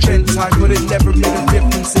or Gentile, but it never made a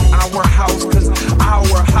difference in our house, cause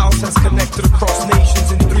our house has connected across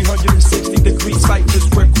nations in 360-degree cyphers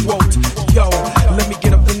where, quote, yo, let me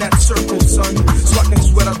get up in that circle, son, so I can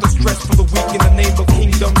sweat out the stress for the weak in the name of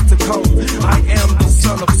kingdoms to come. I am the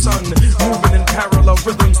son of sun, moving in parallel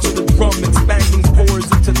rhythms to the drum, expanding pores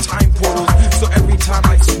into time portals, so every time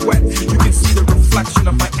I sweat, you can see the reflection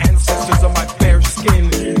of my ancestors on my bare skin.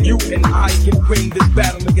 You and I can win this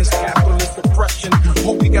battle against capitalist oppression.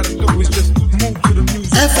 All we gotta do is just move to the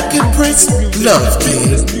music. African Prince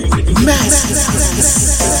Lovekid, master.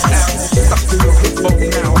 Stuck in your headphone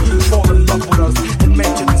now, fall in love with us and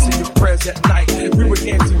mention us in your prayers at night. We were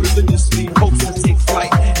dancing religiously, hopes to take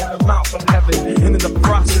flight in the mouth of heaven, and in the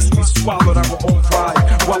process we swallowed our own pride.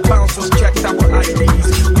 While bouncers checked our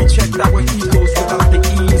IDs, we checked our egos without the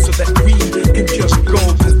ease, so that we can just go.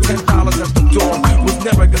 Cause $10 at the door was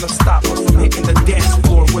never gonna stop us from hitting the dance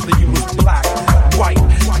floor, whether you was black, white,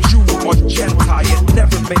 Jew or Gentile. It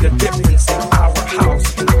never made a difference in our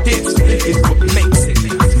house, and this is what makes it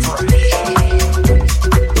fresh.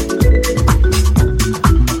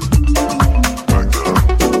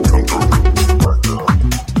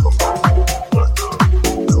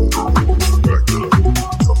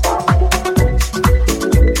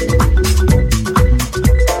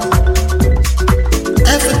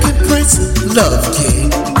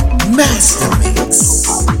 Lovekid, master mix.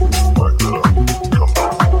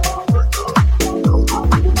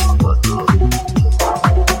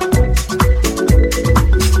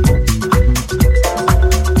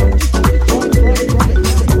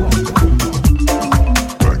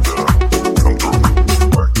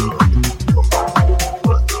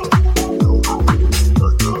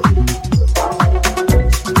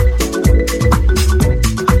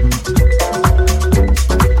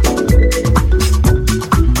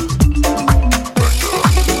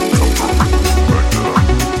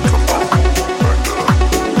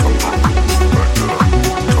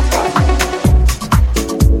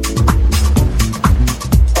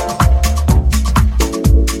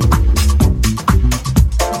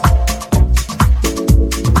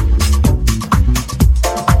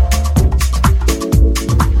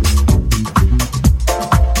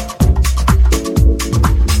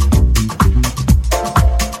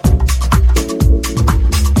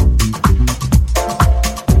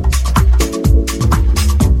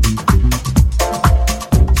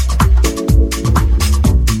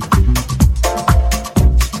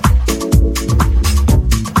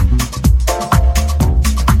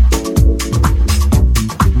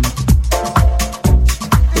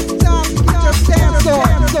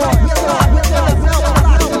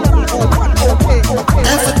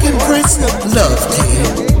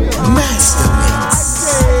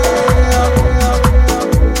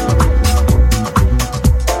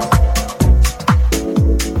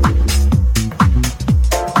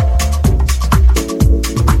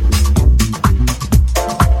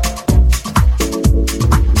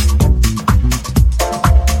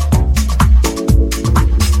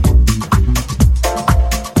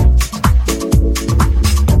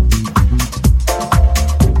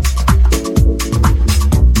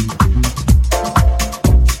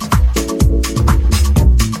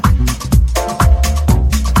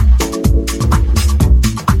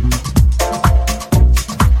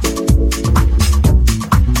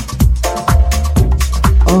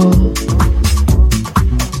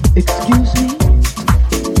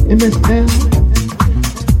 MSL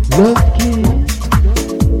LOVKID.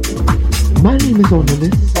 My name is on the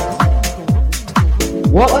list.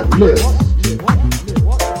 What list?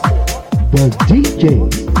 The DJ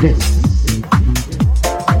list.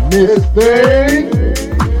 Miss Thing,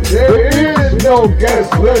 there is no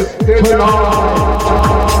guest list tonight.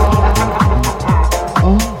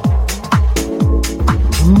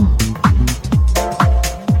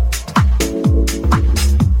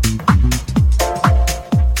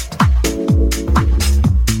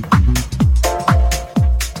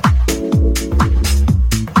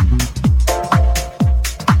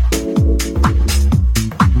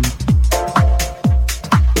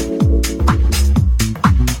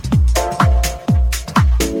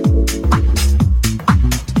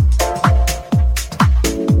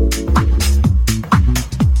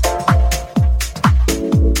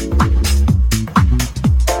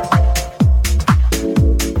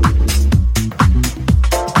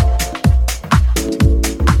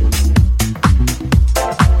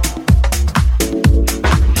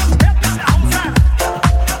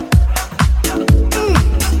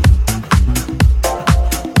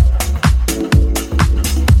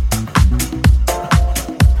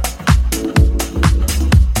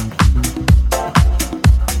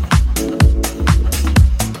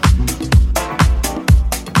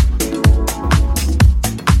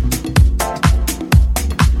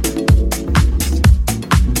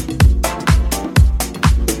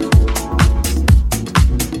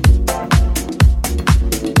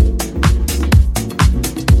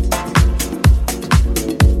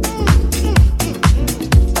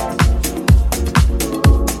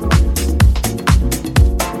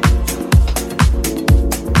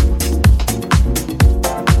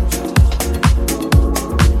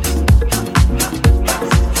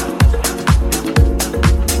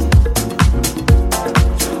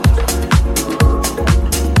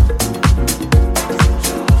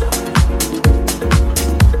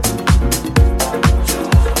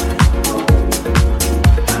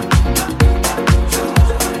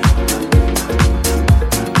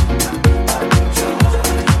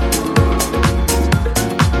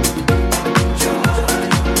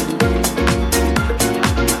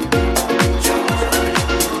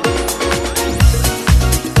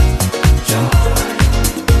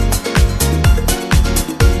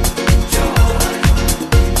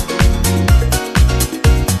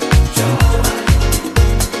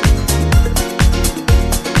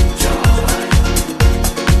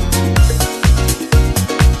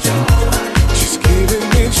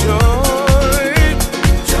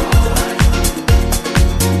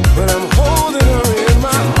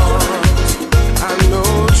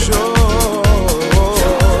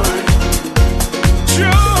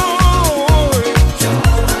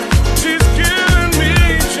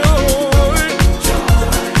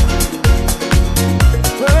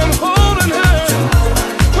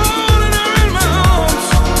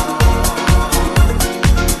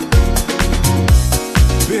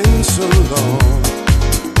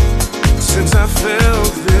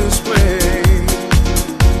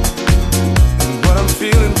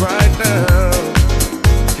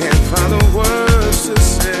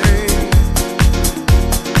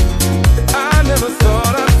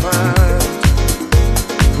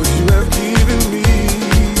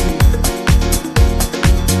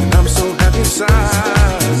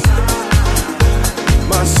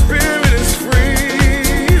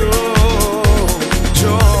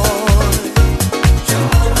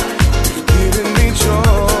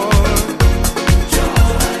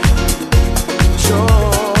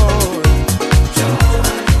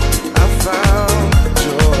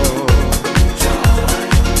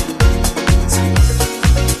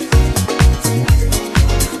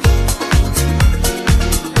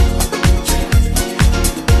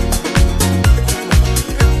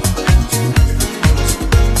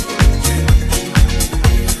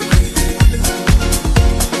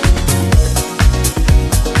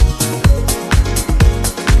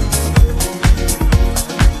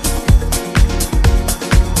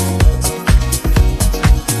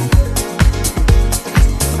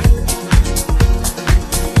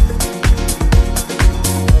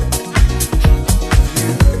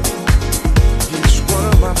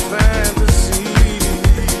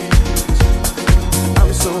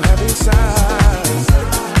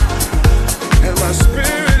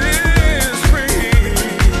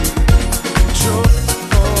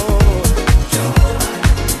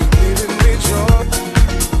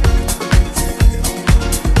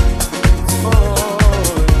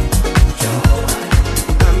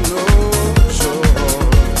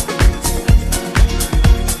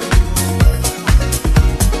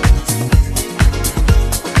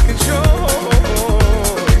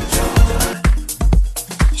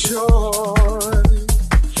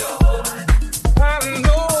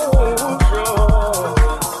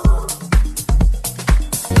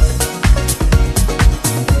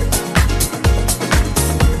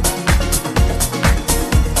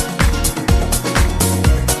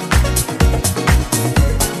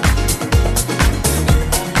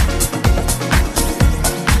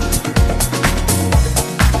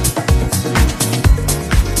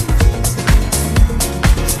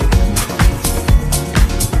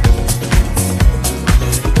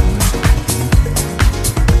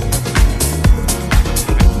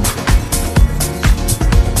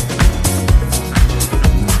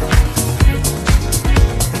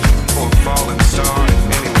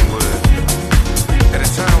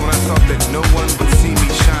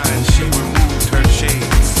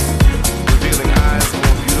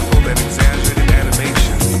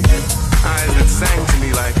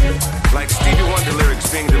 like Stevie Wonder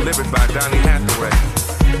lyrics being delivered by Donny Hathaway.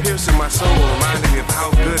 Piercing my soul, reminding me of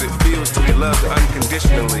how good it feels to be loved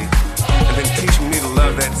unconditionally, and then teaching me to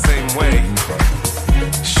love that same way.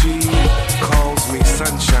 She calls me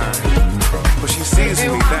sunshine, for she sees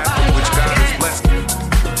in me that with which God has blessed me.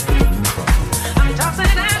 I'm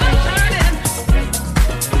tossing and I'm turning.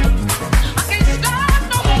 I can't stop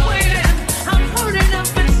no more waiting. I'm pulling up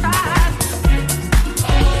inside.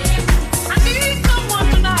 I need someone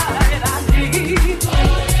tonight. I need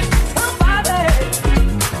somebody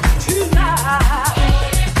tonight.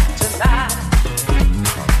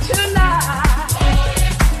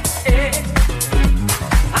 Yeah.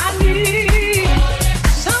 I need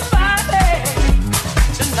somebody.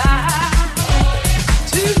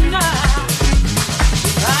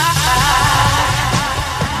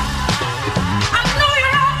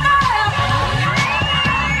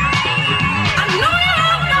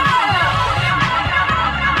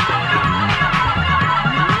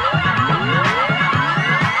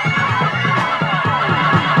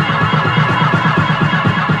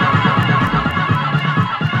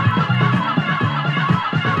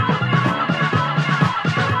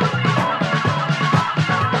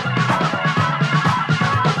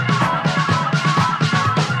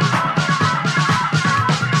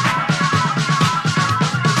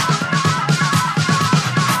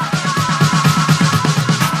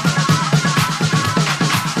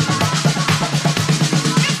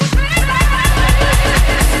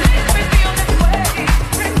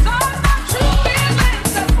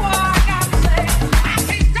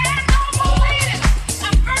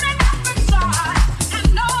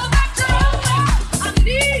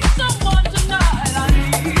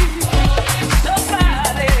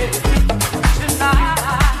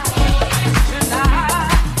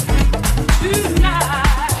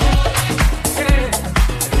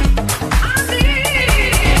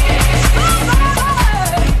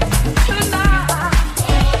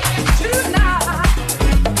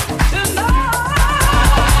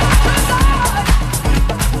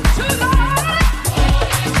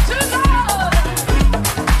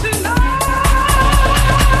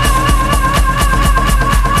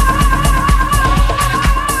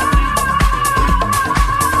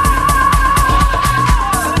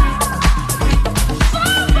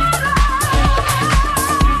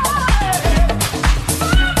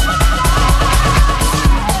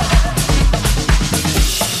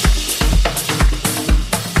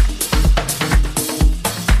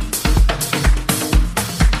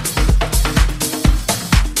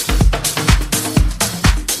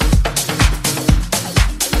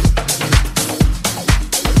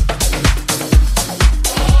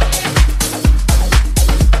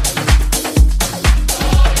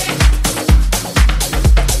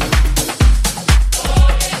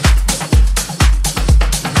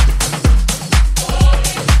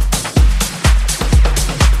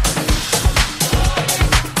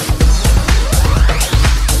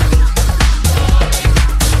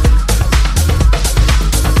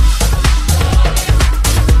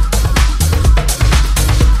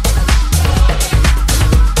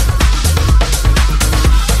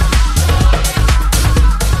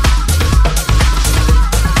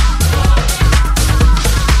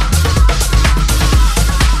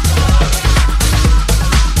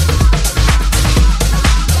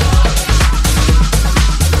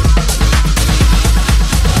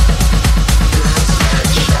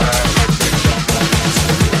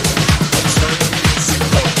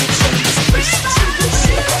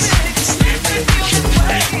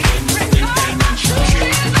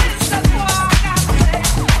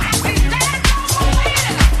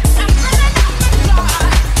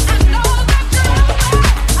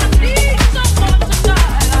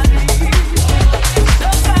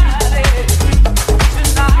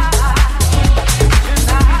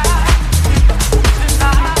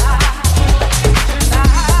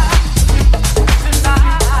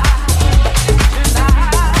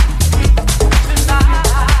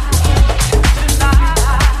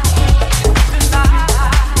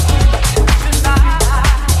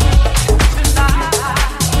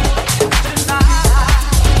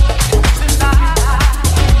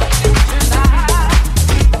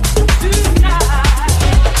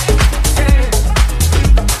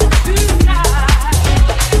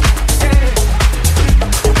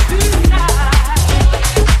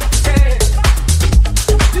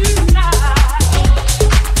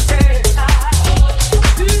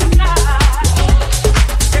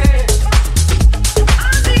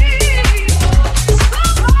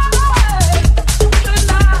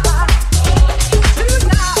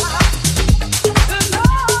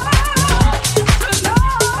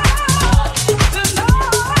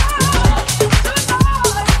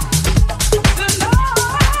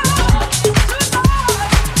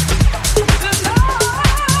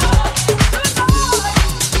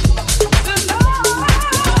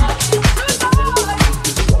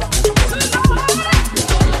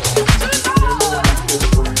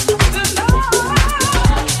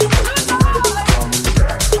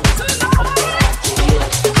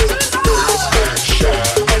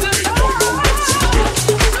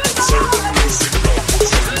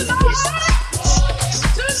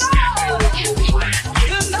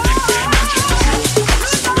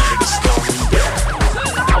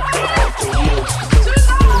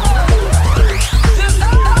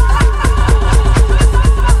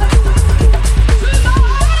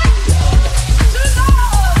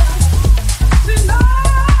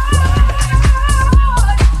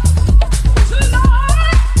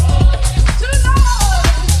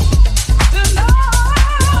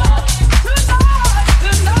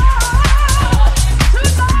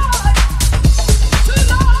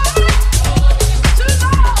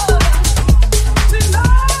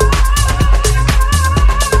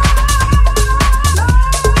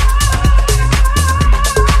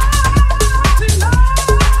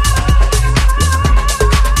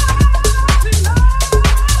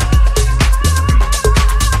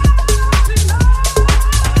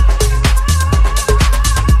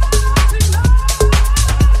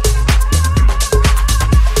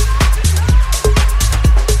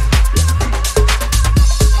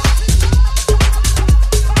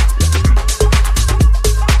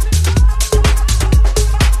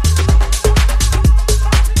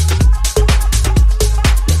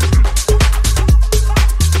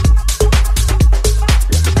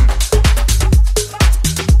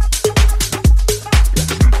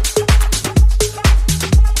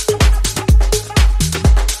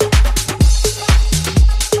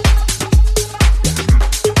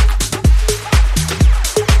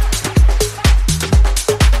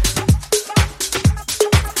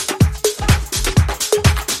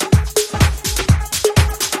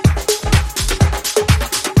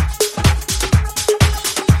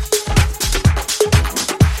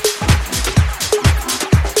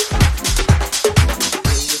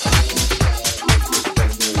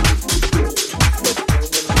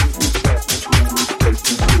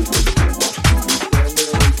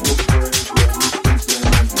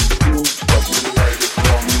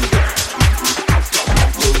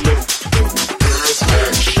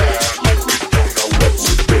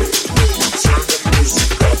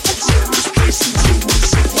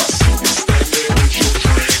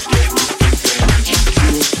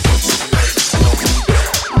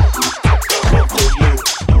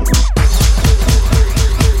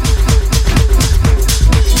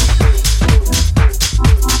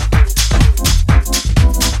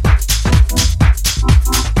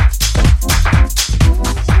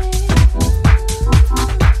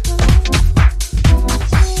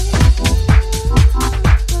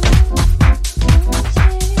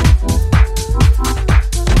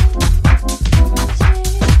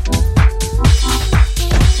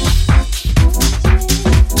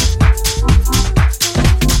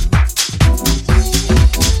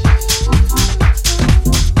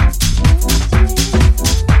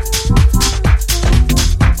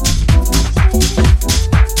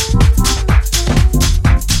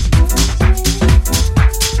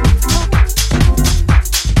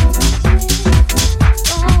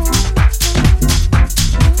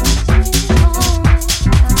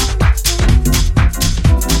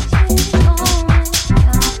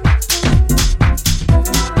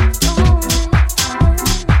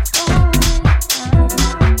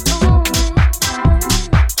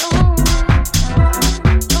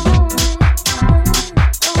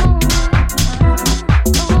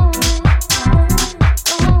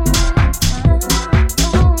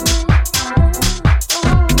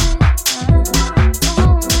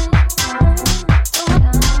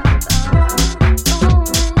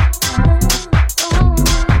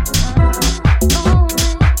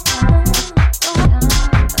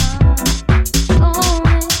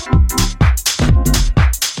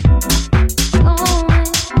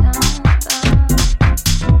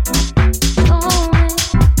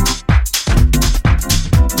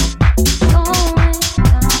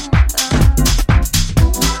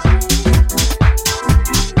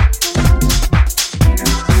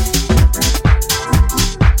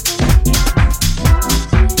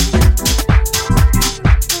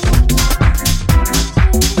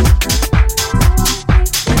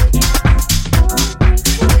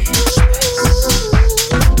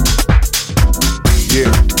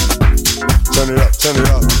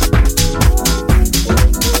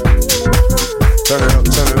 it up,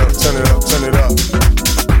 turn it up, turn it up, turn it up.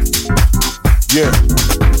 Yeah.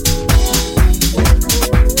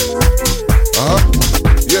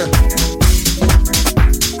 Yeah.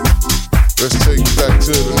 Let's take it back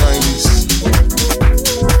to the 90s.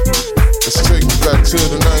 Let's take it back to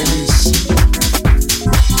the 90s.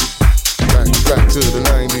 Back to the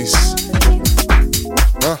 90s.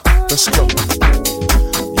 Let's go.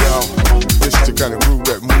 Yo, this the kind of groove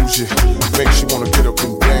that moves you, makes you wanna get up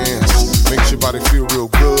and dance, makes your body feel real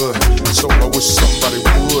good. So I wish somebody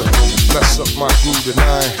would mess up my groove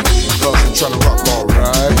tonight, cause I'm tryna rock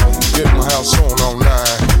alright. Get my house on all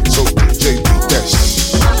night. So DJ beat that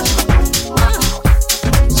shit.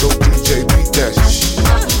 So DJ beat that shit.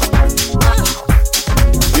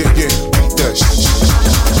 Yeah, yeah, beat that shit.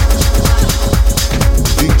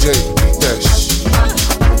 DJ beat that shit.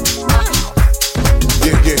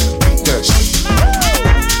 Yeah, yeah, beat that shit.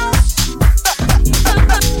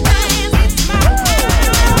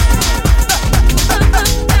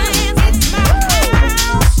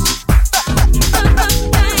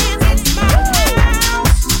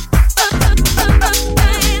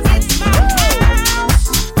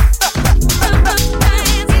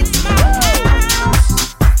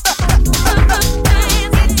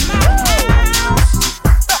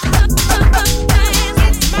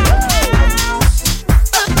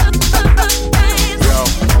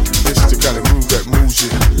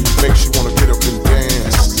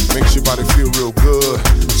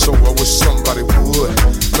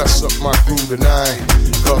 Tonight,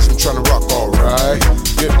 cause I'm tryna rock alright.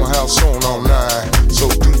 Get my house on all night. So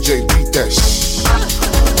DJ beat that shit.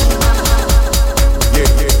 Yeah,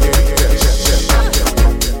 yeah, yeah, beat that shit.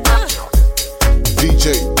 DJ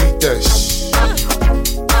beat that shit.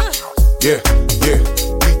 Yeah, yeah,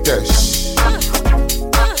 beat that shit.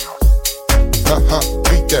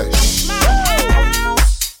 Beat that shit.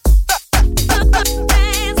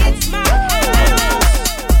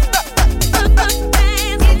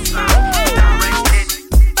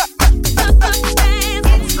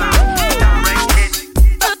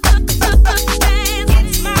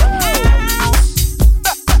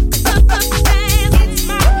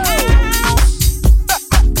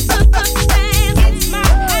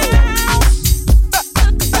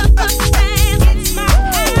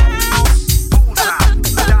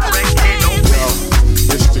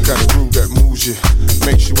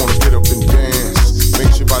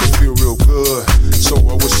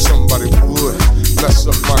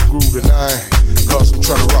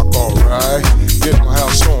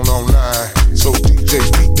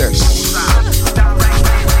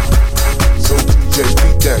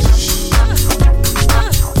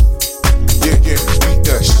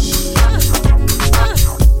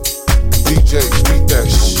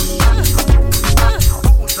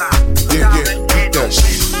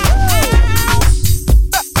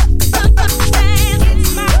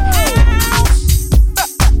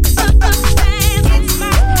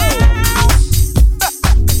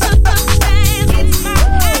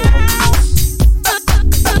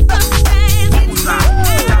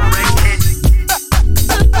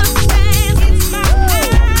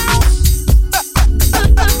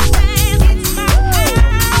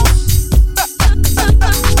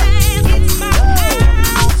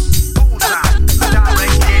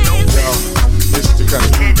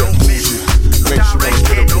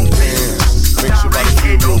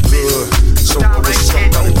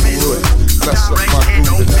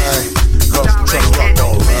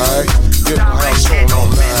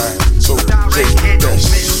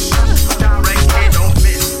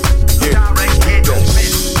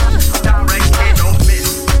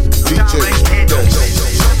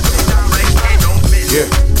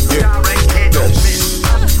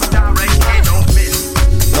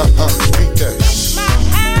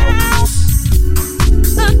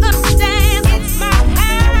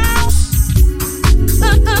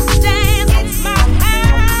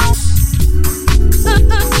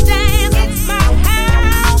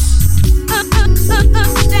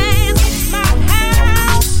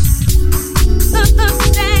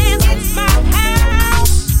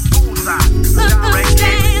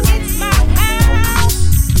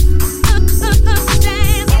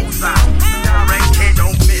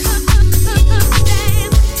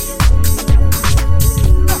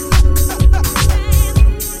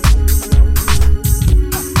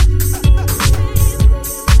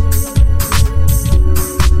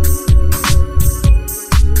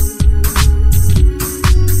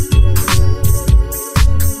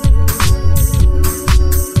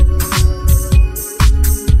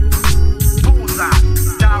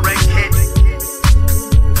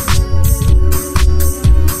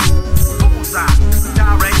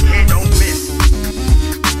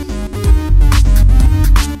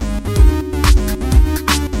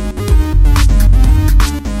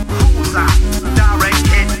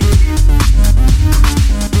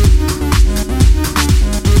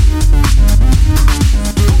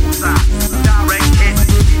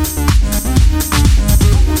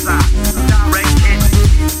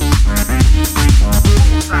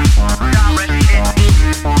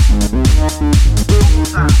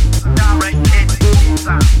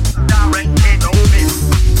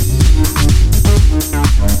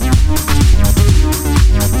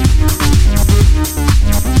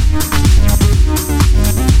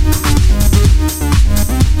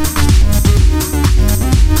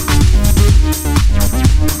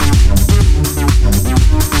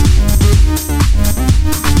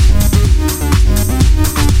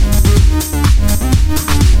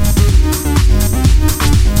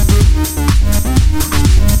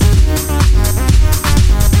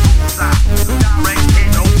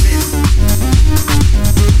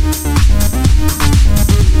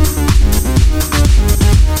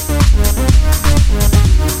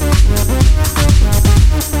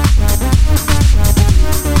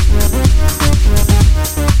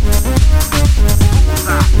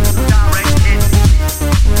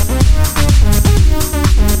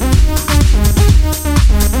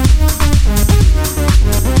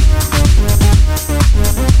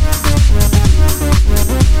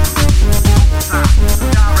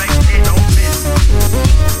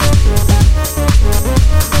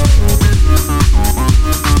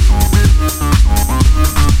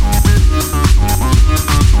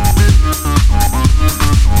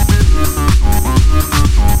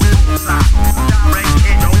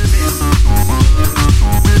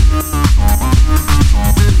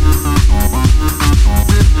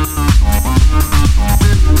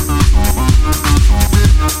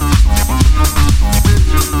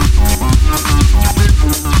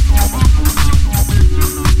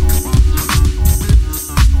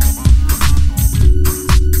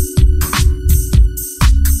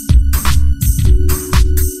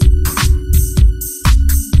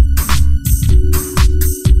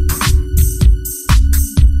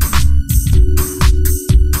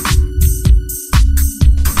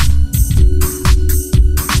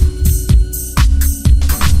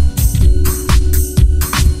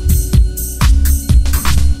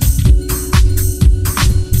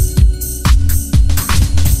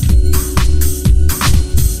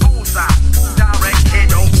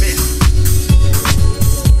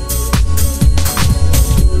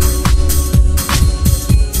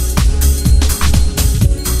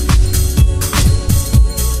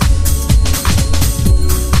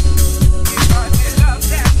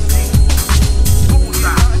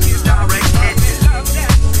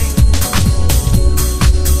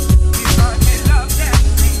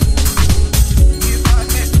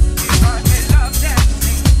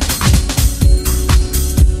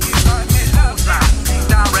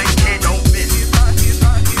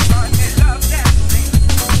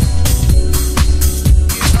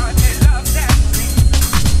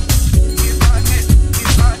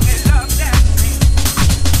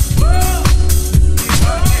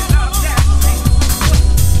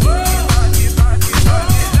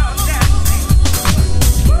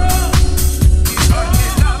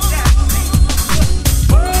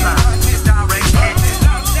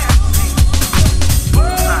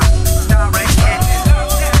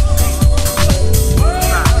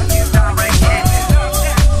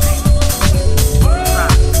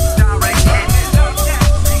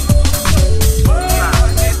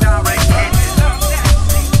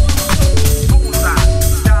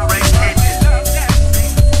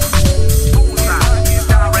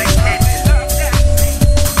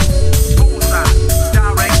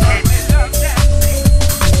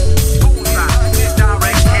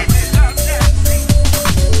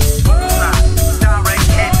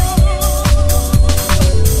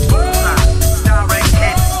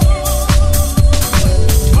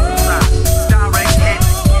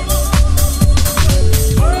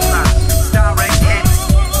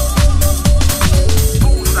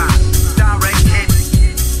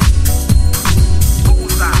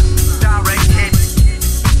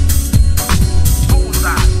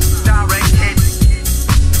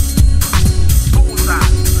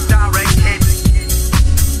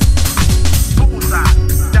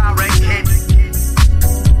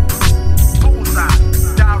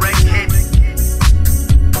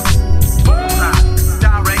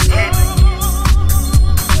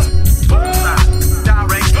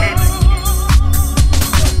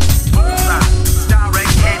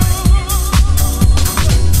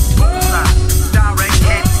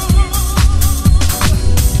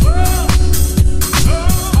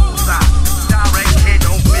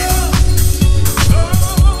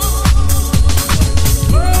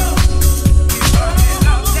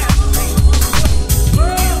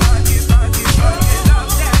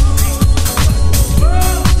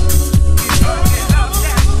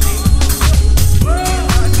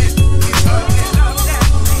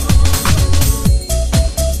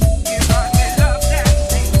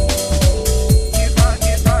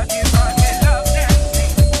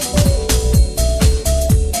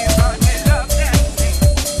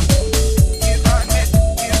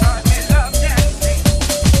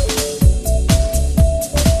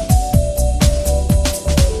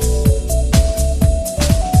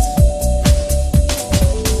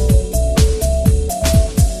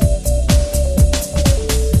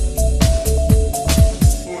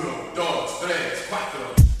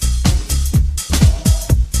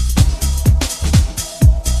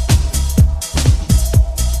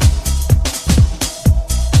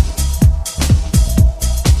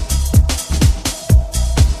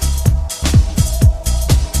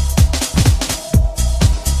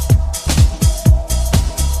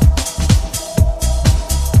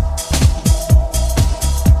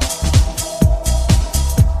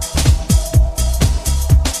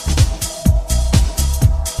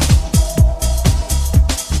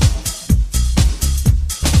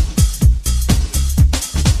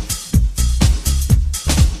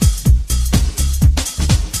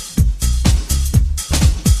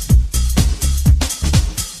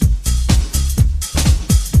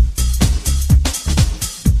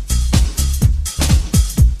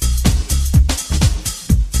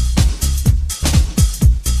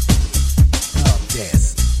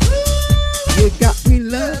 dancing. You got me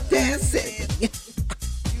love dancing. You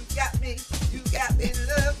got me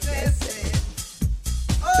love dancing.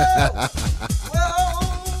 Oh, whoa.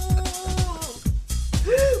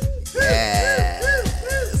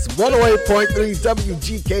 Yes. 108.3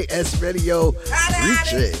 WGKS Radio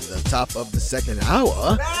reaching the top of the second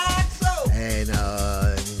hour. And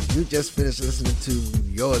you just finished listening to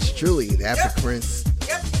yours truly, the Afro Prince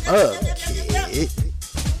Kid.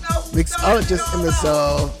 Mixologist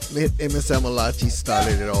MSL MALACHI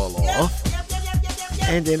started it all off.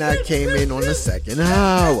 And then I came in on the second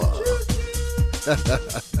hour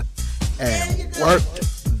and worked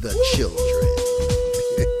the children.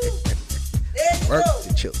 Worked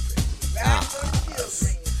the children.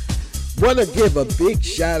 Want to give a big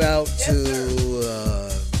shout out to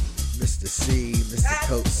Mr. C, Mr.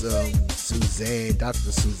 Coates, Suzanne,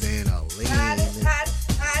 Dr. Suzanne Arlene,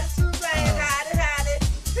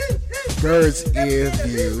 Bird's Ear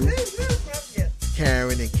View,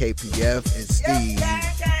 Karen and KPF, and Steve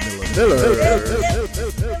Miller,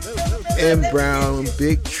 M. Brown,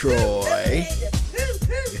 Big Troy.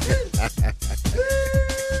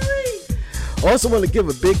 Also want to give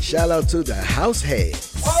a big shout out to the house heads.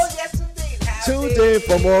 Tuned in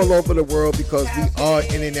from all over the world because we are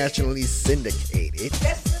internationally syndicated.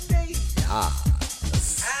 Yes,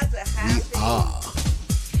 we are.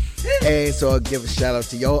 And so I'll give a shout out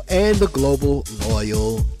to y'all and the global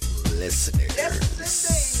loyal listeners.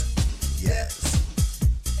 Yes.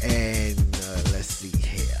 And let's see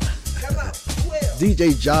here.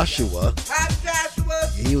 DJ Joshua.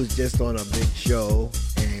 He was just on a big show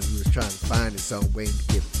and we was trying to find some way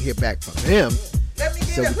to hear back from him.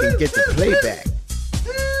 So we can get the playback.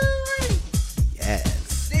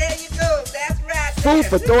 Yes. There you go. That's right. Food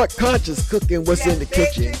for thought, conscious cooking. What's in the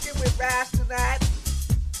kitchen? Chicken with rice tonight.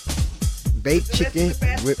 Baked chicken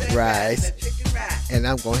with rice. And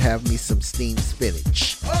I'm going to have me some steamed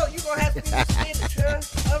spinach. Oh, you going to have steamed spinach,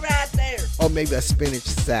 huh? All right there. Or maybe a spinach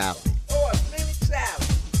salad. Oh, a spinach salad.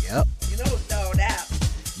 Yep. You know it's thawed out.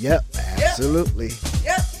 Yep, absolutely.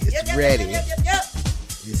 Yep. It's ready. Yep.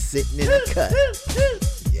 It's sitting in the cut.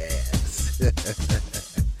 Yes.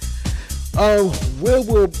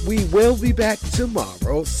 We will be back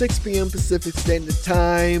tomorrow, 6 p.m. Pacific Standard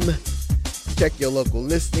Time. Check your local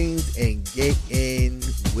listings and get in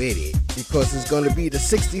with it because it's going to be the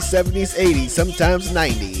 60s, 70s, 80s, sometimes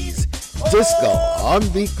 90s. Disco,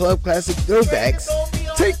 R&B, club classic throwbacks,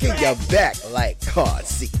 taking you back like car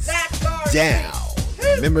seats. Down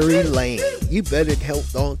memory lane. You better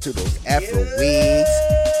hold on to those Afro wigs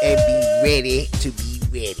and be ready to be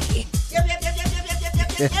ready.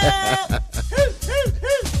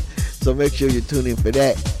 So make sure you tune in for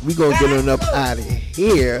that. We're going to get on up out of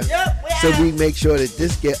here. So we make sure that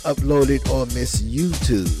this get uploaded on Miss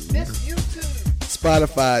YouTube.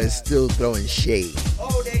 Spotify is still throwing shade.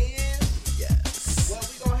 Oh, they is? Yes. Well,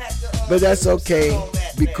 we gonna have to, but that's okay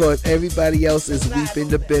because everybody else is reaping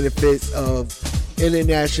the benefits of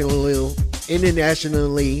internationally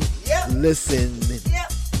listeners.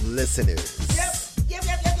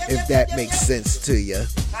 If that makes sense to you.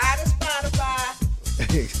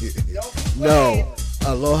 No,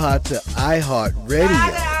 aloha to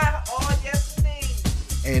iHeartRadio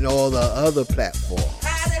and all the other platforms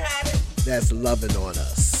that's loving on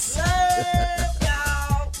us.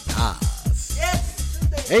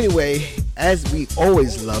 Anyway, as we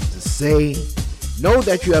always love to say, know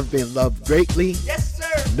that you have been loved greatly. Yes,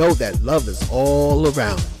 sir. Know that love is all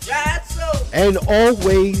around. Right, so. And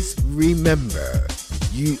always remember,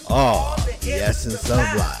 you are the essence of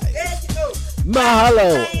life.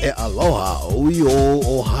 Mahalo e aloha uyo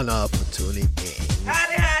ohana for tuning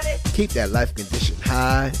in. Keep that life condition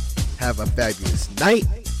high. Have a fabulous night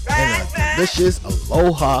and a delicious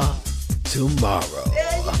aloha tomorrow.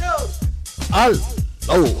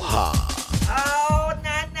 Aloha. Oh,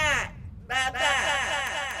 night. Bye-bye.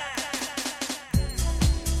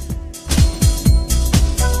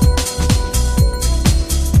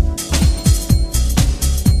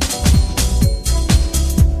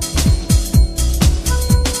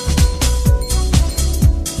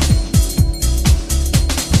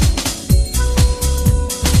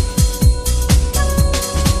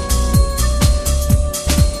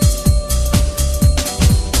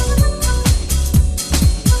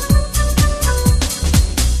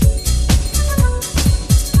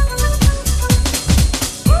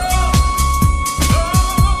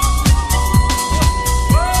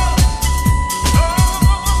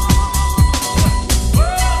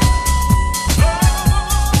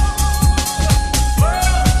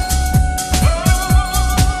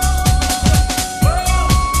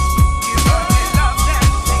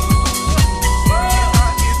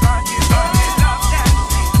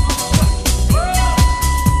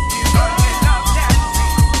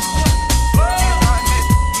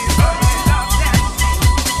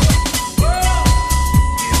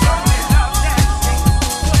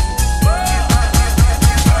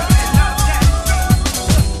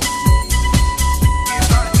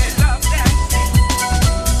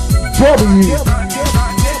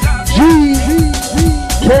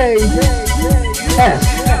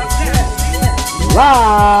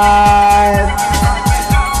 live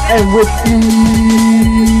and with ease.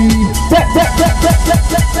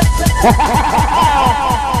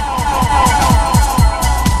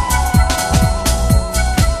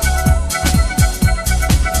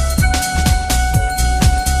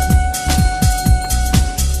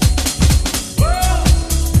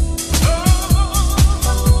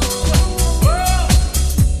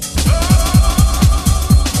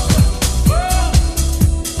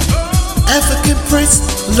 African Prince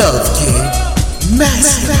LOVKID,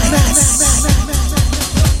 Master.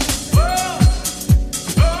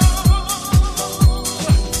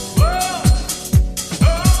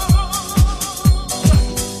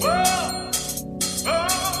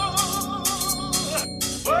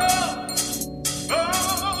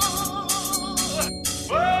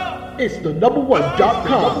 It's the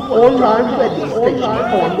 #1.com online radio station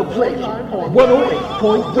on the place.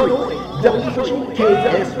 108.3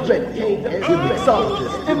 WGKSRADIO with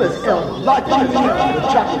mixologist MSL MALACHI, the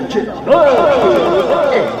chocolate chip,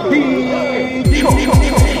 and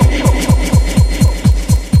DJ